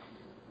neck.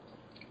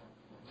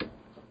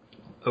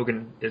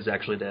 Hogan is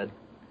actually dead.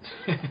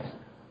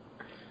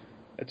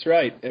 That's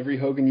right. Every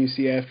Hogan you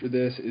see after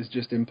this is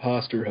just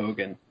imposter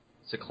Hogan.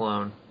 It's a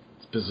clone.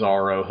 It's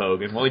Bizarro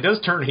Hogan. Well, he does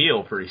turn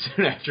heel pretty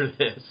soon after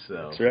this.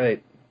 So. That's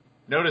right.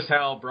 Notice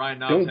how Brian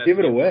Knobbs Don't give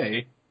it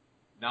away.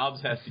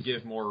 Knobbs has to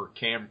get more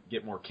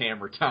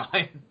camera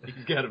time.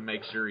 He's got to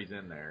make sure he's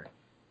in there.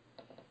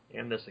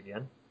 And this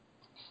again.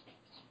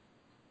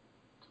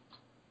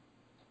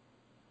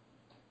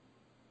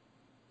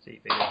 See,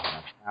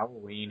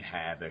 Halloween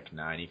Havoc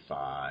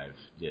 95.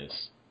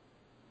 It's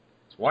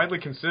widely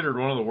considered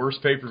one of the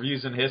worst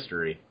pay-per-views in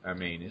history. I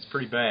mean, it's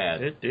pretty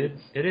bad. It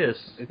is.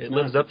 It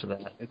lives up to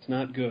that. It's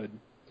not good.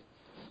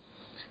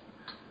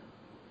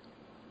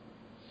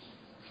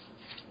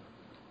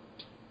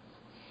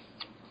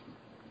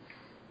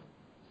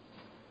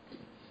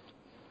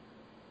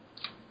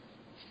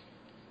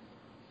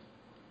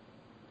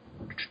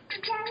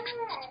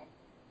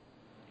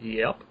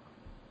 Yep.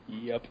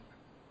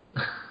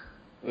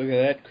 Look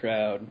at that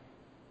crowd.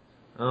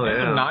 Oh,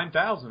 yeah.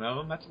 9,000 of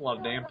them. That's a lot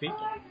of damn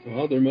people.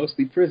 Well, they're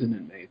mostly prison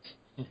inmates.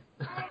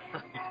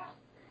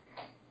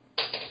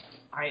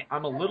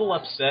 I'm a little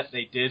upset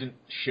they didn't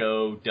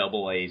show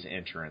Double A's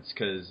entrance,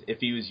 because if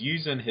he was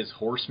using his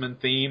Horseman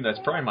theme, that's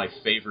probably my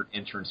favorite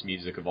entrance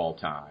music of all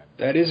time.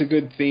 That is a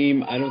good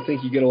theme. I don't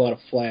think you get a lot of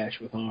flash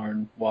with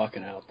Arn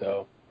walking out,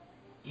 though.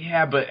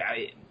 Yeah, but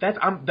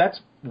that's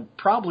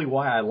probably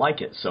why I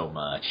like it so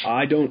much.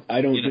 I don't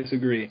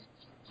disagree.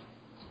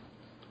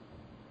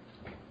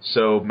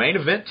 So, main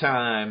event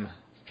time.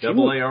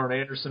 Double A Arn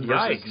Anderson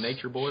versus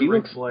Nature Boy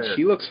Ric Flair.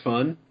 She looks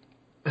fun.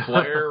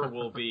 Flair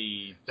will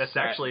be... That's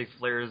actually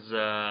Flair's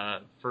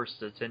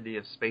first attendee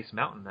of Space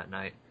Mountain that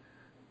night.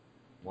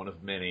 One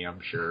of many, I'm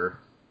sure.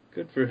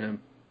 Good for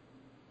him.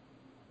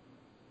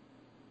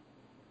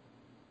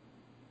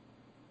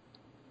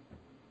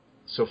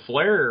 So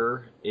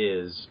Flair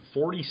is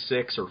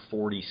 46 or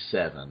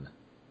 47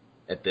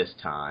 at this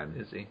time.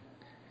 Is he?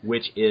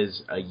 Which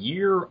is a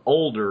year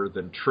older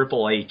than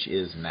Triple H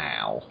is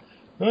now.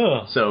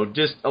 Oh. So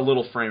just a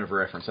little frame of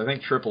reference. I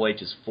think Triple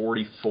H is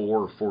 44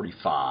 or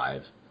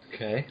 45.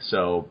 Okay.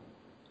 So,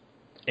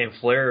 and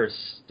Flair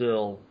is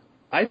still...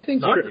 I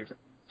think...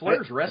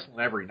 Flair's wrestling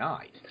every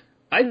night.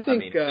 This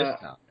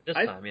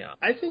time, yeah.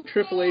 I think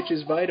Triple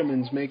H's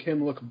vitamins make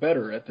him look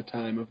better at the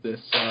time of this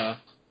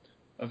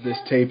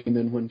taping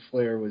than when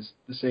Flair was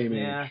the same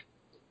age.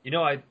 You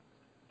know, I've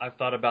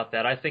thought about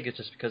that. I think it's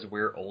just because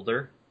we're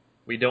older.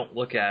 We don't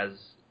look at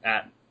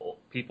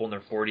people in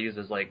their 40s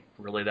as, like,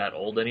 really that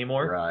old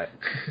anymore. Right.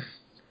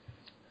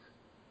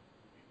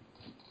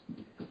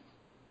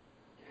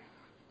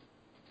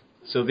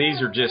 So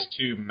these are just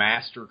two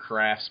master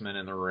craftsmen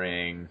in the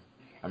ring.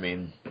 I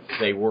mean,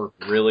 they work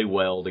really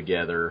well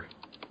together.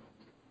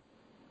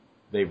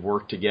 They've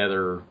worked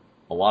together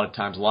a lot of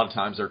times. A lot of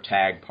times they're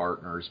tag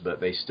partners,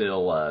 but they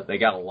still they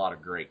got a lot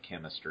of great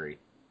chemistry.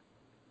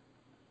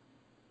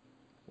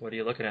 What are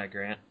you looking at,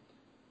 Grant?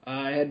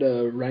 I had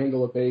to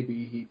wrangle a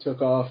baby. He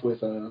took off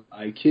with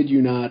I kid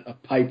you not, a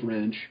pipe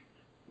wrench,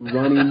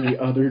 running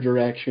the other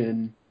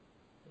direction.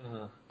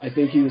 I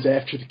think he was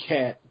after the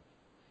cat.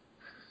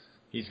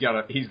 He's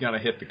gonna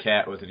hit the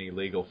cat with an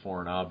illegal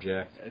foreign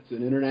object. It's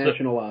an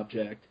international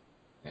object.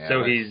 Yeah,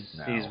 so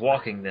he's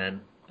walking then,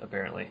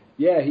 apparently.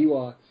 Yeah, he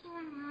walks.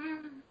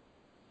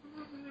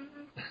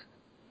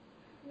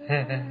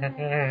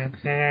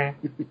 Can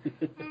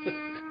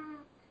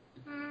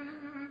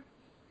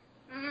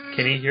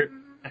he hear?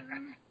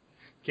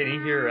 Can he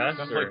hear us?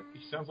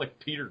 He sounds like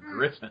Peter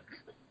Griffin.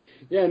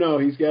 Yeah, no,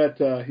 he's got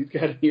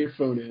an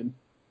earphone in.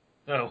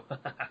 Oh.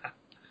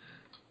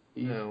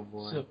 Oh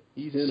boy. So,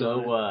 he's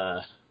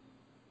in.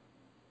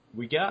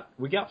 We got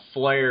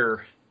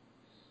Flair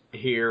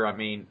here. I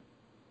mean,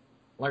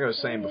 like I was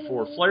saying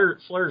before,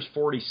 Flair's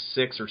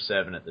 46 or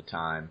 7 at the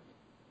time,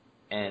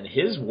 and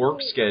his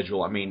work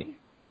schedule. I mean,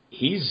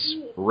 he's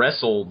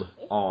wrestled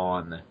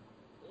on,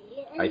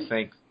 I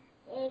think,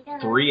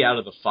 3 out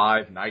of the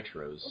 5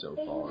 Nitros so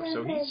far.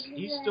 So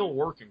he's still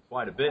working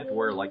quite a bit.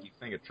 Where, like, you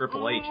think of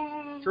Triple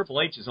H.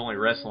 Triple H is only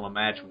wrestling a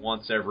match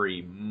once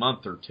every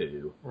month or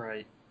two.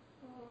 Right.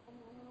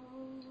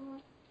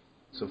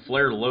 So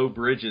Flair low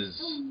bridges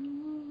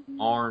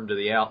Arn to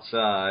the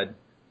outside.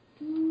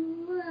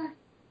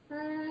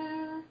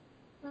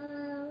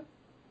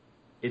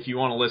 If you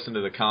want to listen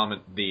to the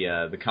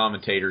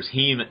commentators,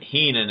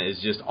 Heenan is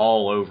just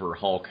all over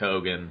Hulk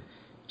Hogan,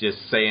 just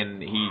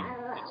saying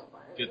it's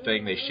a good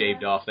thing they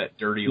shaved off that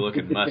dirty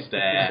looking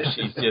mustache.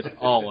 He's just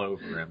all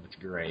over him. It's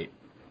great.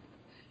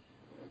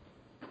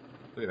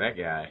 Look at that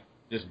guy,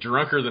 just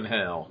drunker than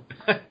hell.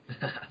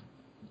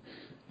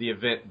 The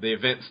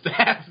event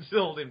staff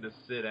told him to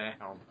sit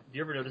down. Do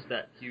you ever notice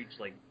that huge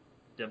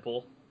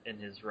dimple in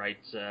his right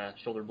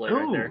shoulder blade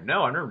right there?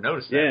 No, I never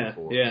noticed that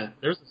before. Yeah.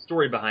 There's a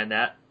story behind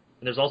that,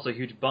 and there's also a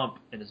huge bump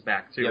in his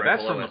back too. Yeah, right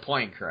that's from below the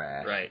plane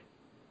crash. Right.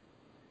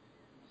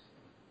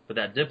 But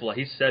that dimple,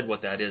 he said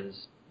what that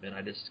is, and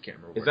I just can't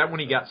remember. Is that when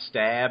he got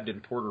stabbed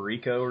in Puerto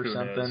Rico or Who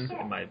something? knows?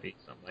 It might be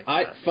something like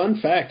that. Fun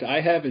fact, I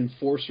have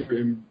Enforcer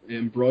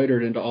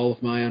embroidered into all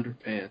of my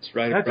underpants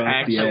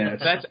across the ass.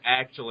 That's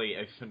actually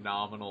a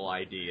phenomenal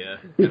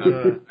idea.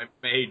 And I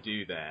may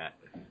do that.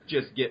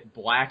 Just get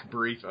black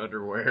brief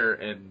underwear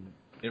and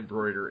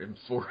embroider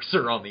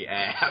Enforcer on the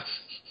ass.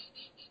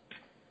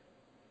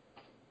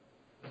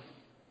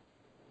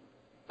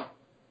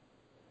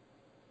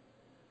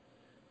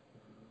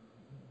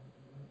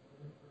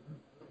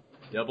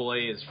 Double A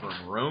is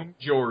from Rome,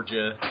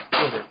 Georgia.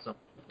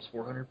 It's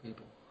 400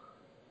 people.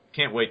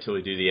 Can't wait till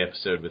we do the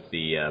episode with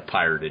the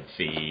pirated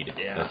feed.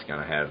 Yeah. That's going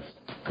to have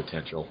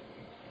potential.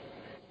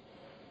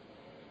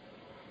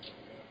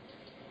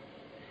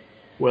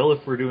 Well, if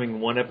we're doing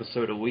one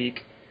episode a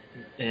week,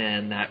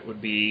 and that would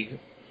be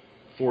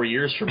 4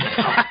 years from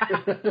now.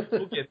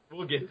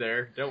 We'll get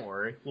there. Don't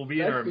worry. We'll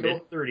be in our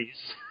mid-30s.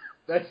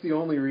 That's the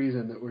only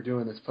reason that we're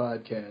doing this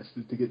podcast,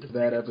 is to get to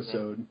that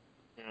episode.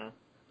 Yeah.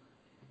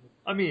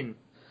 I mean,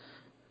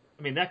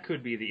 that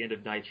could be the end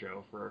of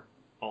Nitro for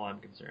all I'm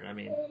concerned. I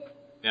mean,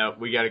 No,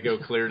 we got to go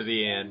clear to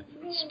the end.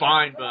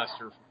 Spine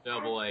Buster from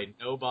Double A.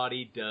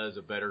 Nobody does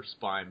a better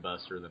Spine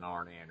Buster than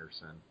Arn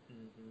Anderson.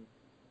 Mm-hmm.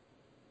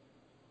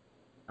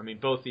 I mean,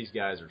 both these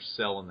guys are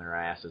selling their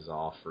asses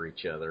off for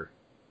each other.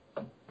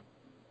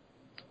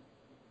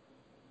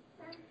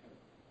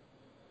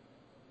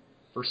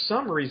 For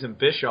some reason,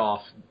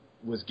 Bischoff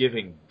was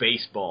giving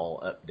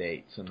baseball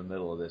updates in the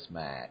middle of this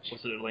match.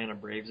 Was it Atlanta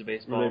Braves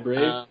baseball? Were they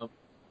Braves?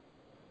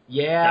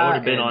 Yeah. That would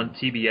have been on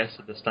TBS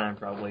at this time,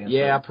 probably.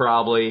 Yeah,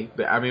 probably.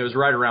 But, I mean, it was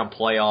right around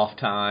playoff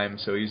time,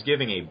 so he was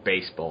giving a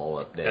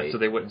baseball update. Yeah, so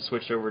they wouldn't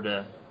switch over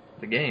to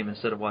the game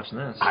instead of watching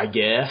this. I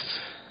guess.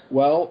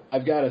 Well,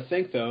 I've got to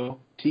think, though,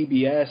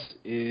 TBS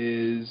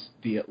is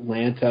the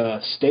Atlanta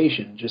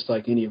station, just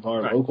like any of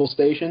our local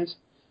stations.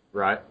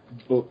 Right.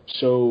 But,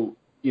 so,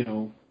 you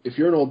know, if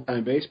you're an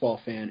old-time baseball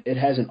fan, it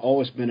hasn't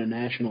always been a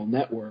national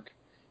network.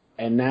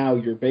 And now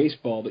your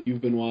baseball that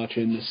you've been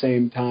watching the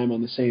same time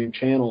on the same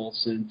channel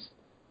since,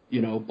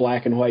 you know,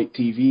 black and white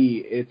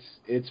TV,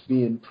 it's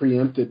being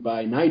preempted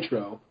by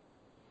Nitro.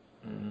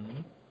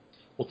 Mm-hmm.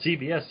 Well,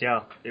 TBS,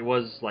 yeah, it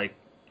was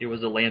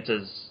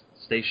Atlanta's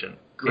station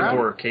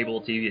before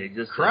cable TV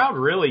existed. Crowd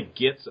really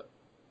gets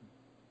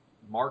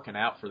marking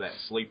out for that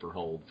sleeper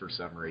hold for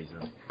some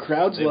reason.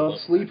 Crowds love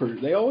sleepers.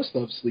 They always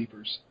love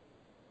sleepers.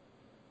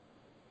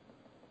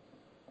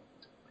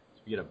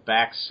 You get a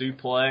back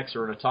suplex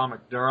or an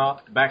atomic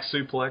drop. Back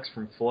suplex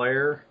from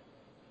Flair.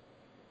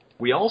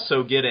 We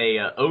also get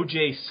a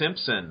O.J.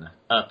 Simpson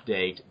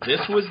update.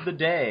 This was the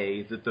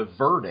day that the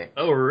verdict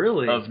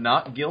of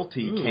not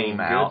guilty came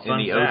out in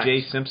the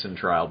O.J. Simpson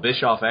trial.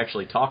 Bischoff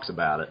actually talks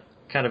about it.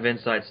 Kind of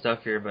inside stuff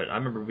here, but I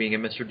remember being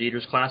in Mr.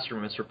 Dieter's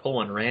classroom. Mr.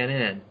 Pullen ran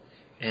in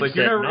and said,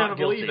 you're never not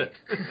guilty. Believe it.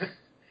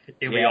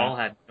 And we all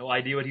had no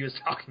idea what he was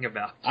talking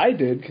about. I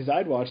did, because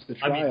I'd watched the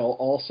trial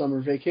all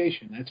summer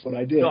vacation. That's what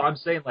I did. No, I'm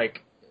saying,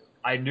 like,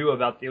 I knew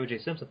about the O.J.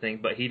 Simpson thing,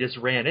 but he just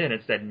ran in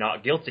and said,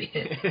 not guilty.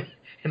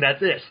 And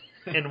that's it.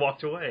 And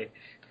walked away.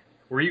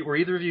 Were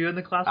either of you in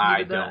the class when you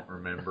did that? I don't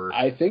remember.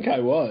 I think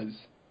I was.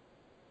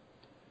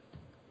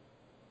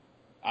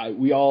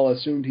 We all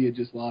assumed he had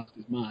just lost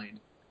his mind.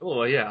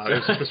 Oh, yeah.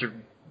 It was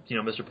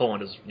Mr.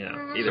 Poland is,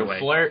 either way.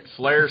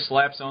 Flair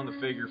slaps on the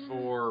figure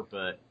 4,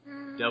 but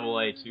Double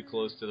A too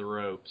close to the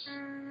ropes.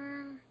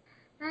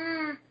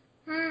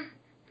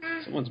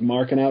 Someone's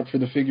marking out for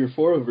the figure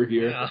 4 over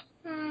here. Yeah.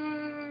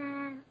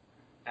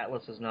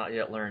 Atlas has not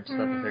yet learned that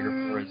the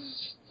figure 4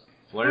 is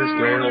Flair's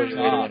rarely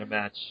going to win a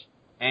match.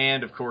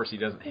 And, of course, he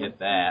doesn't hit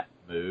that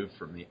move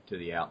to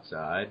the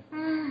outside.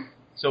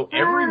 So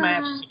every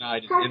match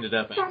tonight has ended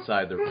up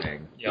outside the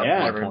ring.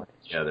 Yeah.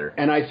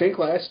 And I think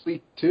last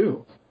week,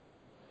 too.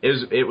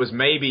 It was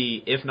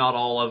maybe, if not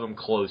all of them,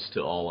 close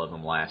to all of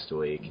them last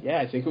week. Yeah,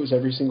 I think it was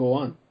every single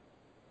one.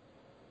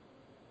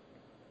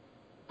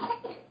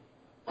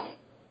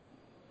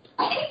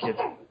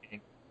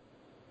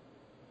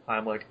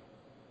 I'm like...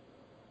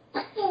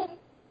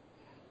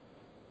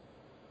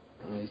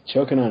 He's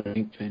choking on an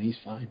ink pen. He's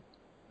fine.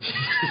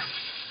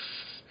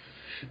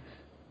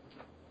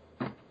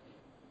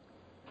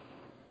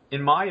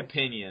 In my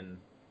opinion,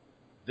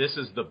 this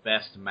is the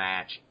best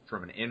match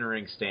from an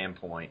in-ring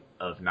standpoint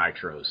of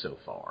Nitro so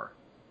far.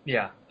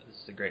 Yeah, this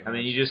is a great match. I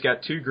mean, you just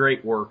got two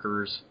great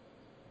workers.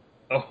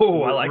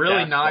 Oh, I like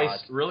really that nice,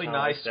 spot. really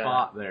nice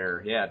spot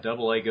there. Yeah,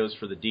 Double A goes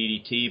for the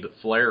DDT, but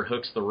Flair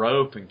hooks the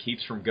rope and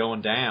keeps from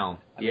going down.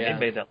 I mean, they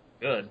made that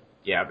look good.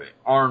 Yeah, but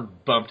Arn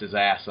bumped his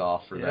ass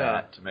off for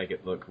that to make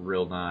it look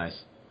real nice.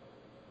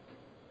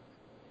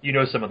 You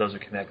know some of those are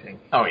connecting.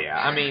 Oh, yeah.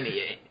 I mean,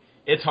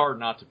 it's hard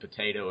not to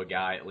potato a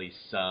guy at least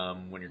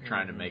some when you're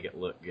trying to make it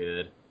look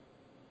good.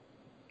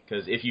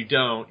 Because if you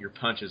don't, your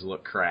punches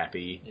look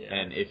crappy. Yeah.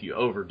 And if you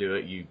overdo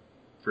it,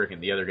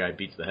 the other guy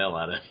beats the hell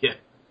out of you.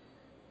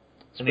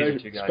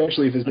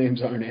 Especially if his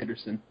name's Arn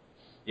Anderson.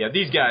 Yeah,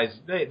 these guys,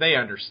 they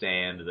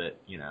understand that,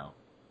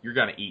 you're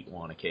going to eat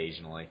one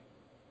occasionally.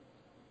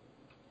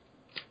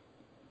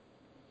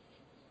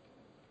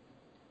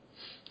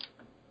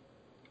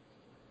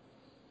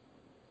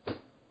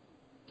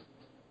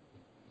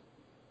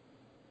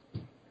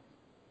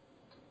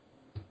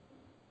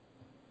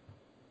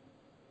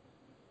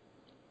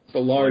 The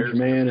large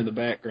man in the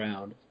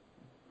background.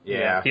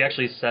 Yeah. He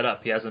actually set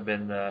up. He hasn't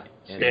been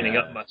standing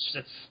up much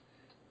since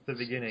the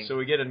beginning. So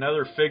we get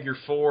another figure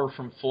 4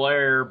 from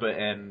Flair,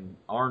 and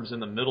Arn's in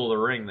the middle of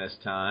the ring this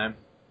time.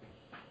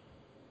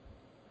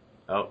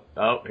 Oh,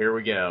 here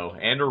we go.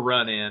 And a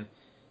run-in.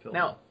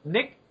 Now,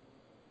 Nick...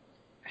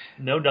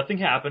 No, nothing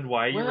happened.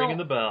 Why are you ringing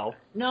the bell?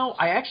 No,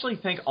 I actually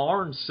think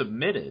Arn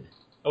submitted.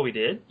 Oh, he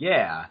did?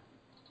 Yeah.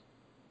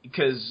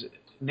 Because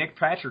Nick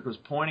Patrick was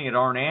pointing at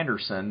Arn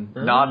Anderson,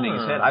 nodding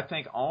his head. I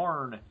think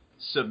Arn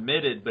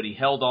submitted, but he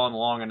held on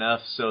long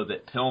enough so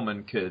that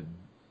Pillman could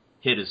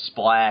hit his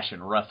splash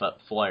and rough up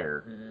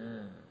Flair.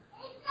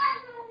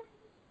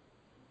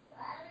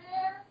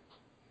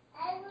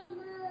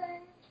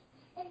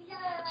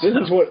 This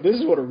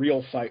is what a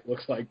real fight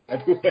looks like, by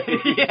the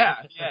way.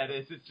 Yeah, it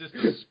is. It's just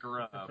a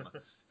scrum.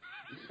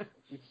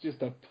 It's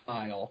just a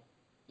pile.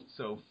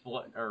 So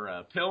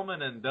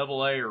Pillman and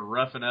Double A are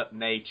roughing up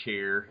Nate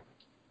here.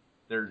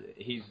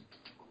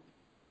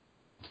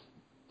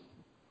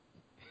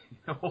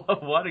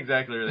 What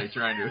exactly are they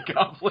trying to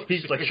accomplish?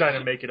 He's like trying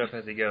to make it up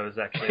as he goes.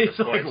 Actually, he's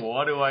like,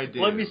 what do I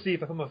do? Let me see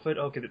if I put my foot.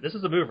 Okay, this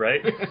is the move,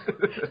 right?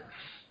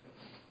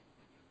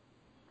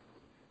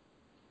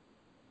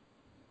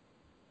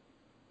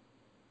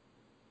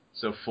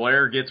 So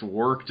Flair gets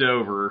worked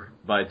over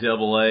by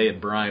Double A and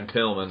Brian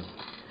Pillman.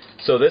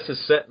 So this is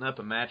setting up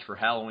a match for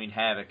Halloween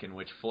Havoc in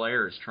which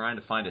Flair is trying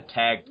to find a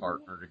tag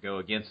partner to go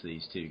against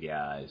these two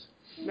guys.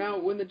 Now,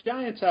 when the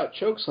Giant's out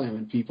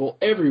chokeslamming people,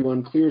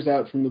 everyone clears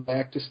out from the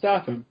back to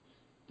stop him.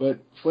 But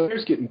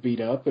Flair's getting beat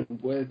up, and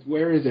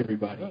where is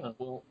everybody?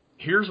 Well,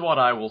 here's what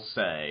I will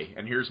say,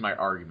 and here's my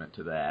argument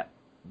to that.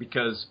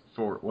 Because,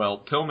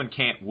 Pillman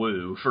can't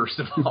woo, first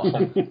of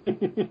all.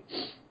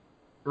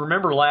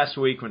 Remember last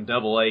week when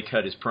Double A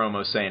cut his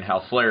promo saying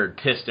how Flair had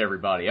pissed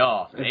everybody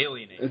off and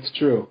alienated? It's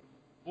true.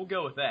 We'll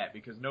go with that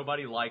because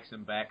nobody likes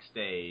him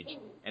backstage,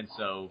 and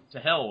so to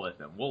hell with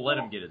him. We'll let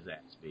him get his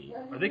ass beat.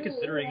 Are they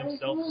considering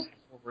themselves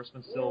Four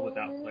Horsemen still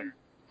without Flair?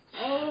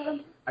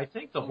 I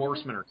think the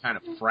Horsemen are kind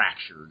of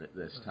fractured at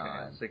this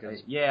time.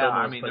 Okay, yeah,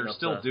 I mean they're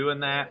still doing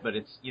that, but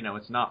it's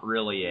it's not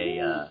really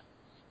a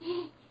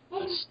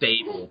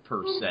stable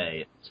per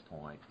se at this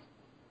point.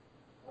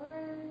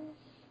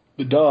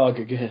 The dog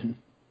again.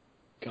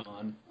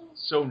 Gone.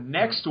 So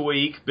next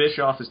week,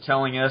 Bischoff is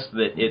telling us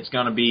that it's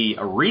going to be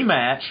a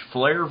rematch,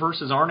 Flair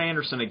versus Arn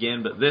Anderson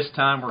again, but this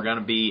time we're going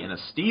to be in a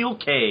steel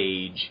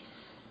cage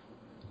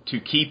to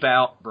keep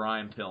out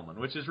Brian Pillman,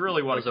 which is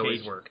really what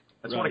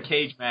what a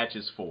cage match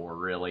is for,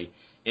 really.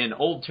 In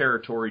old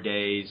territory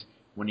days,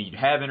 when you'd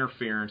have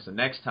interference, the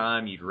next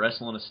time you'd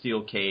wrestle in a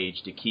steel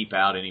cage to keep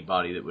out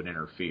anybody that would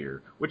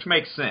interfere, which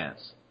makes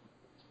sense.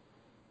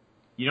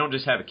 You don't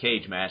just have a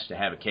cage match to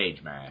have a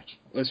cage match.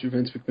 Unless you're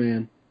Vince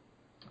McMahon.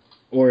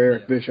 Or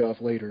Eric Bischoff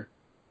later.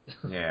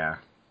 Yeah.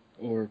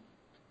 Or,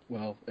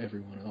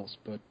 everyone else,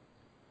 but...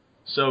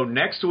 So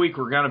next week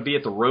we're going to be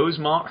at the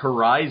Rosemont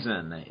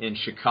Horizon in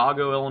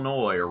Chicago,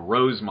 Illinois, or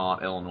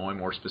Rosemont, Illinois,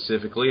 more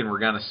specifically, and we're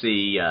going to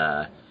see,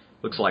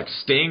 looks like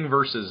Sting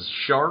versus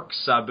Shark,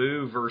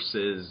 Sabu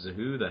versus,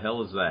 who the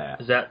hell is that?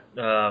 Is that,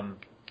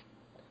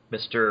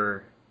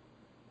 Mr.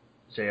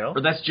 J.O.?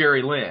 Or that's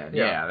Jerry Lynn,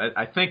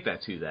 I think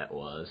that's who that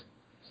was.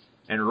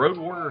 And Road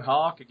Warrior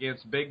Hawk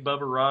against Big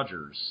Bubba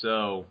Rogers,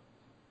 so...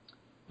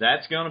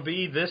 That's going to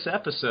be this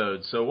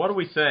episode. So what do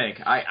we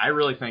think? I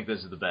really think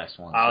this is the best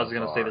one. I was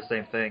going to say the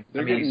same thing.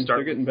 They're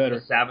getting better.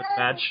 With a Sabbath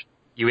match,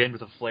 you end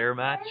with a Flair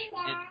match.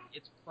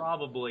 It's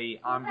probably... you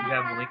have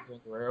Malenko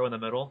and Guerrero in the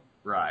middle.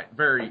 Right.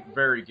 Very,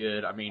 very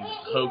good. I mean,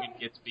 Hogan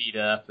gets beat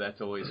up. That's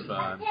always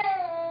fun.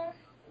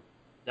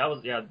 That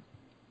was,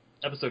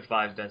 episode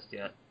 5 best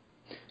yet.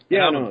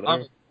 Yeah,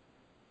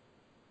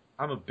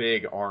 I'm a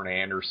big Arn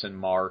Anderson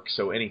mark,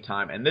 so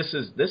anytime, and this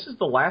is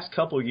the last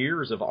couple of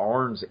years of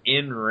Arn's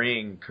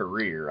in-ring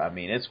career. I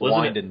mean, it's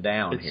winding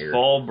down here. It's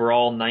Fall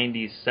Brawl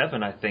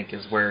 '97, I think,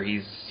 is where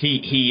he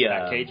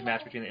a cage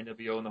match between the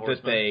NWO and the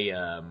Horsemen.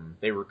 That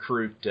they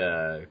recruit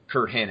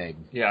Kurt Hennig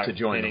to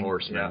join the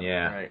Horsemen.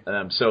 Yeah.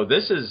 Right. So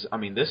this is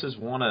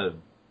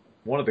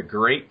one of the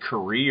great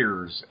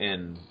careers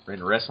in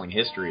wrestling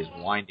history is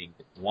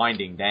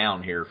winding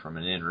down here from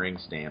an in-ring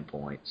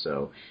standpoint.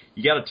 So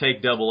you got to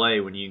take Double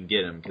A when you can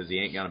get him because he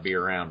ain't going to be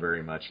around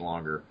very much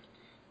longer.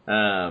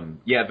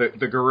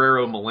 The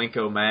Guerrero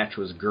Malenko match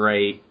was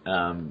great.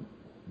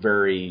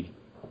 Very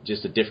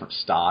just a different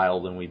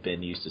style than we've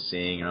been used to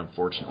seeing. And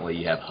unfortunately,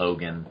 you have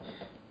Hogan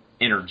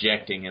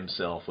interjecting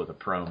himself with a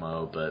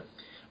promo. But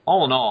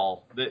all in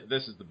all,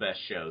 this is the best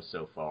show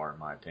so far, in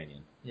my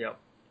opinion. Yep.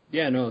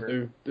 Yeah, no,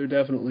 they're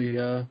definitely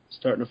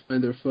starting to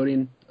find their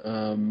footing.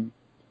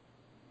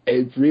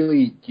 It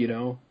really,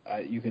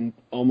 you can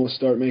almost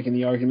start making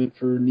the argument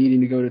for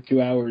needing to go to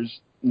 2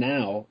 hours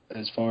now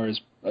as far as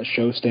a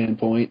show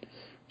standpoint.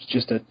 It's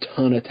just a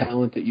ton of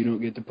talent that you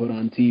don't get to put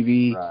on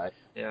TV. Right.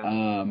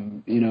 Yeah.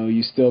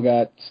 You still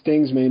got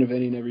Sting's main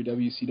eventing every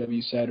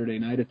WCW Saturday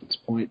night at this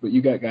point, but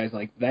you got guys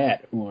like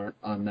that who aren't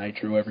on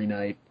Nitro every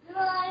night.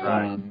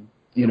 Right.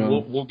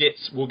 We'll get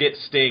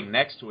Sting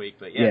next week,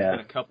 but it's been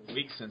a couple of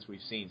weeks since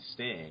we've seen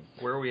Sting.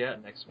 Where are we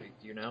at next week?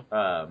 Do you know?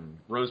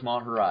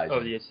 Rosemont Horizon.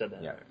 Oh, you said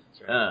that. Yeah.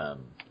 That's right.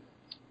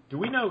 Do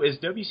we know, is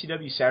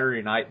WCW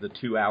Saturday Night the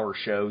 2-hour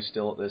show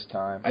still at this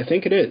time? I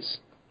think it is.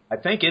 I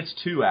think it's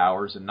 2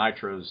 hours, and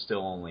Nitro's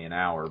still only an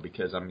hour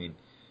because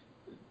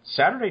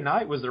Saturday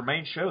Night was their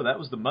main show. That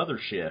was the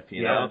mothership.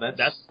 You know,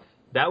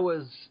 that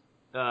was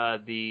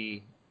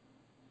the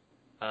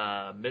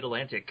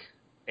Mid-Atlantic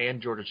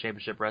and Georgia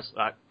Championship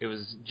Wrestling. It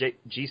was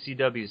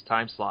GCW's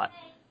time slot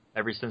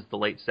ever since the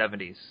late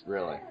 70s.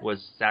 Really?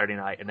 Was Saturday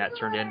night, and that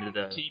turned into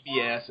the...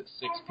 TBS at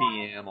 6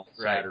 p.m. on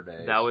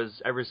Saturdays. That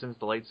was ever since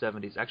the late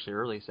 70s, actually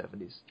early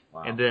 70s.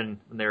 Wow. And then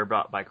when they were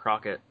brought by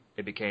Crockett,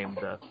 it became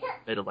the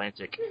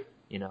Mid-Atlantic,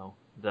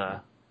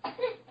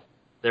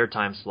 their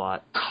time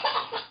slot.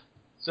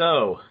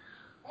 So,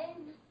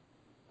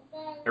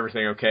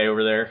 everything okay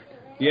over there?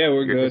 Yeah,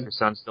 we're good. Your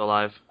son's still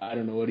alive? I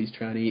don't know what he's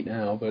trying to eat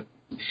now, but...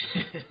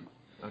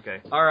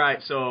 Okay. All right,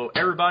 so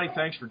everybody,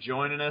 thanks for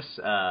joining us.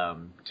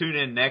 Tune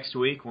in next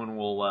week when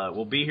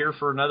we'll be here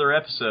for another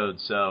episode.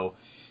 So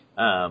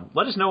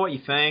let us know what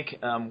you think.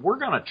 We're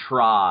gonna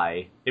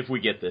try, if we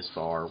get this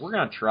far, we're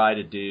gonna try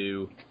to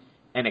do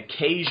an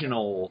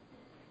occasional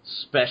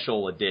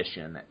special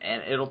edition,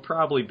 and it'll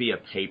probably be a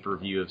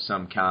pay-per-view of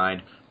some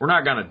kind. We're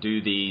not gonna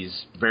do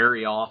these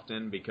very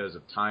often because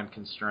of time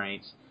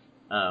constraints.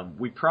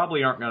 We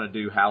probably aren't going to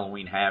do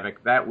Halloween Havoc.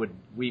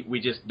 We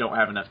just don't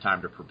have enough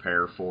time to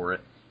prepare for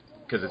it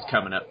because it's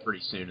coming up pretty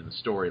soon in the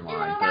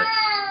storyline. But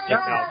check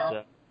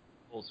out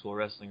Old School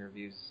Wrestling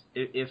Reviews.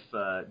 If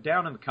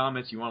down in the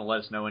comments you want to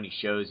let us know any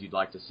shows you'd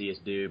like to see us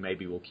do,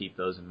 maybe we'll keep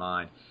those in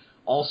mind.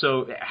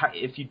 Also,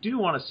 if you do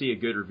want to see a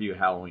good review of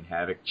Halloween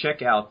Havoc,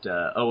 check out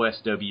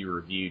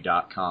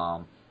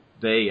oswreview.com.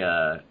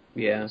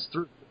 It's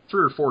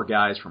three or four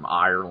guys from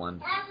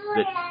Ireland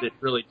that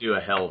really do a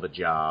hell of a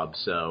job.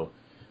 So.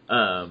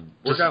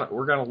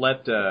 We're gonna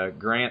let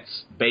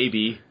Grant's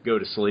baby go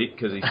to sleep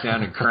because he's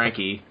sounding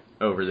cranky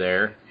over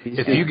there.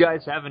 If you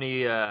guys have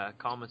any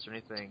comments or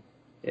anything,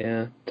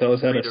 tell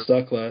us how to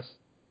suck less.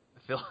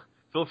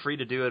 Feel free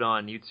to do it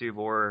on YouTube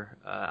or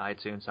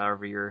iTunes,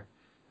 however you're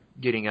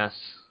getting us.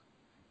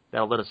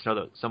 That'll let us know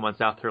that someone's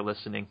out there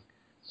listening,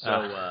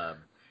 so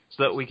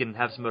that we can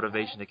have some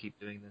motivation to keep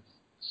doing this.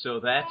 So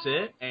that's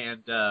it,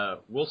 and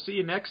we'll see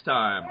you next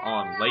time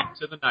on Late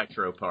to the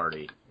Nitro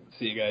Party.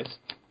 See you guys.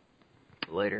 Later.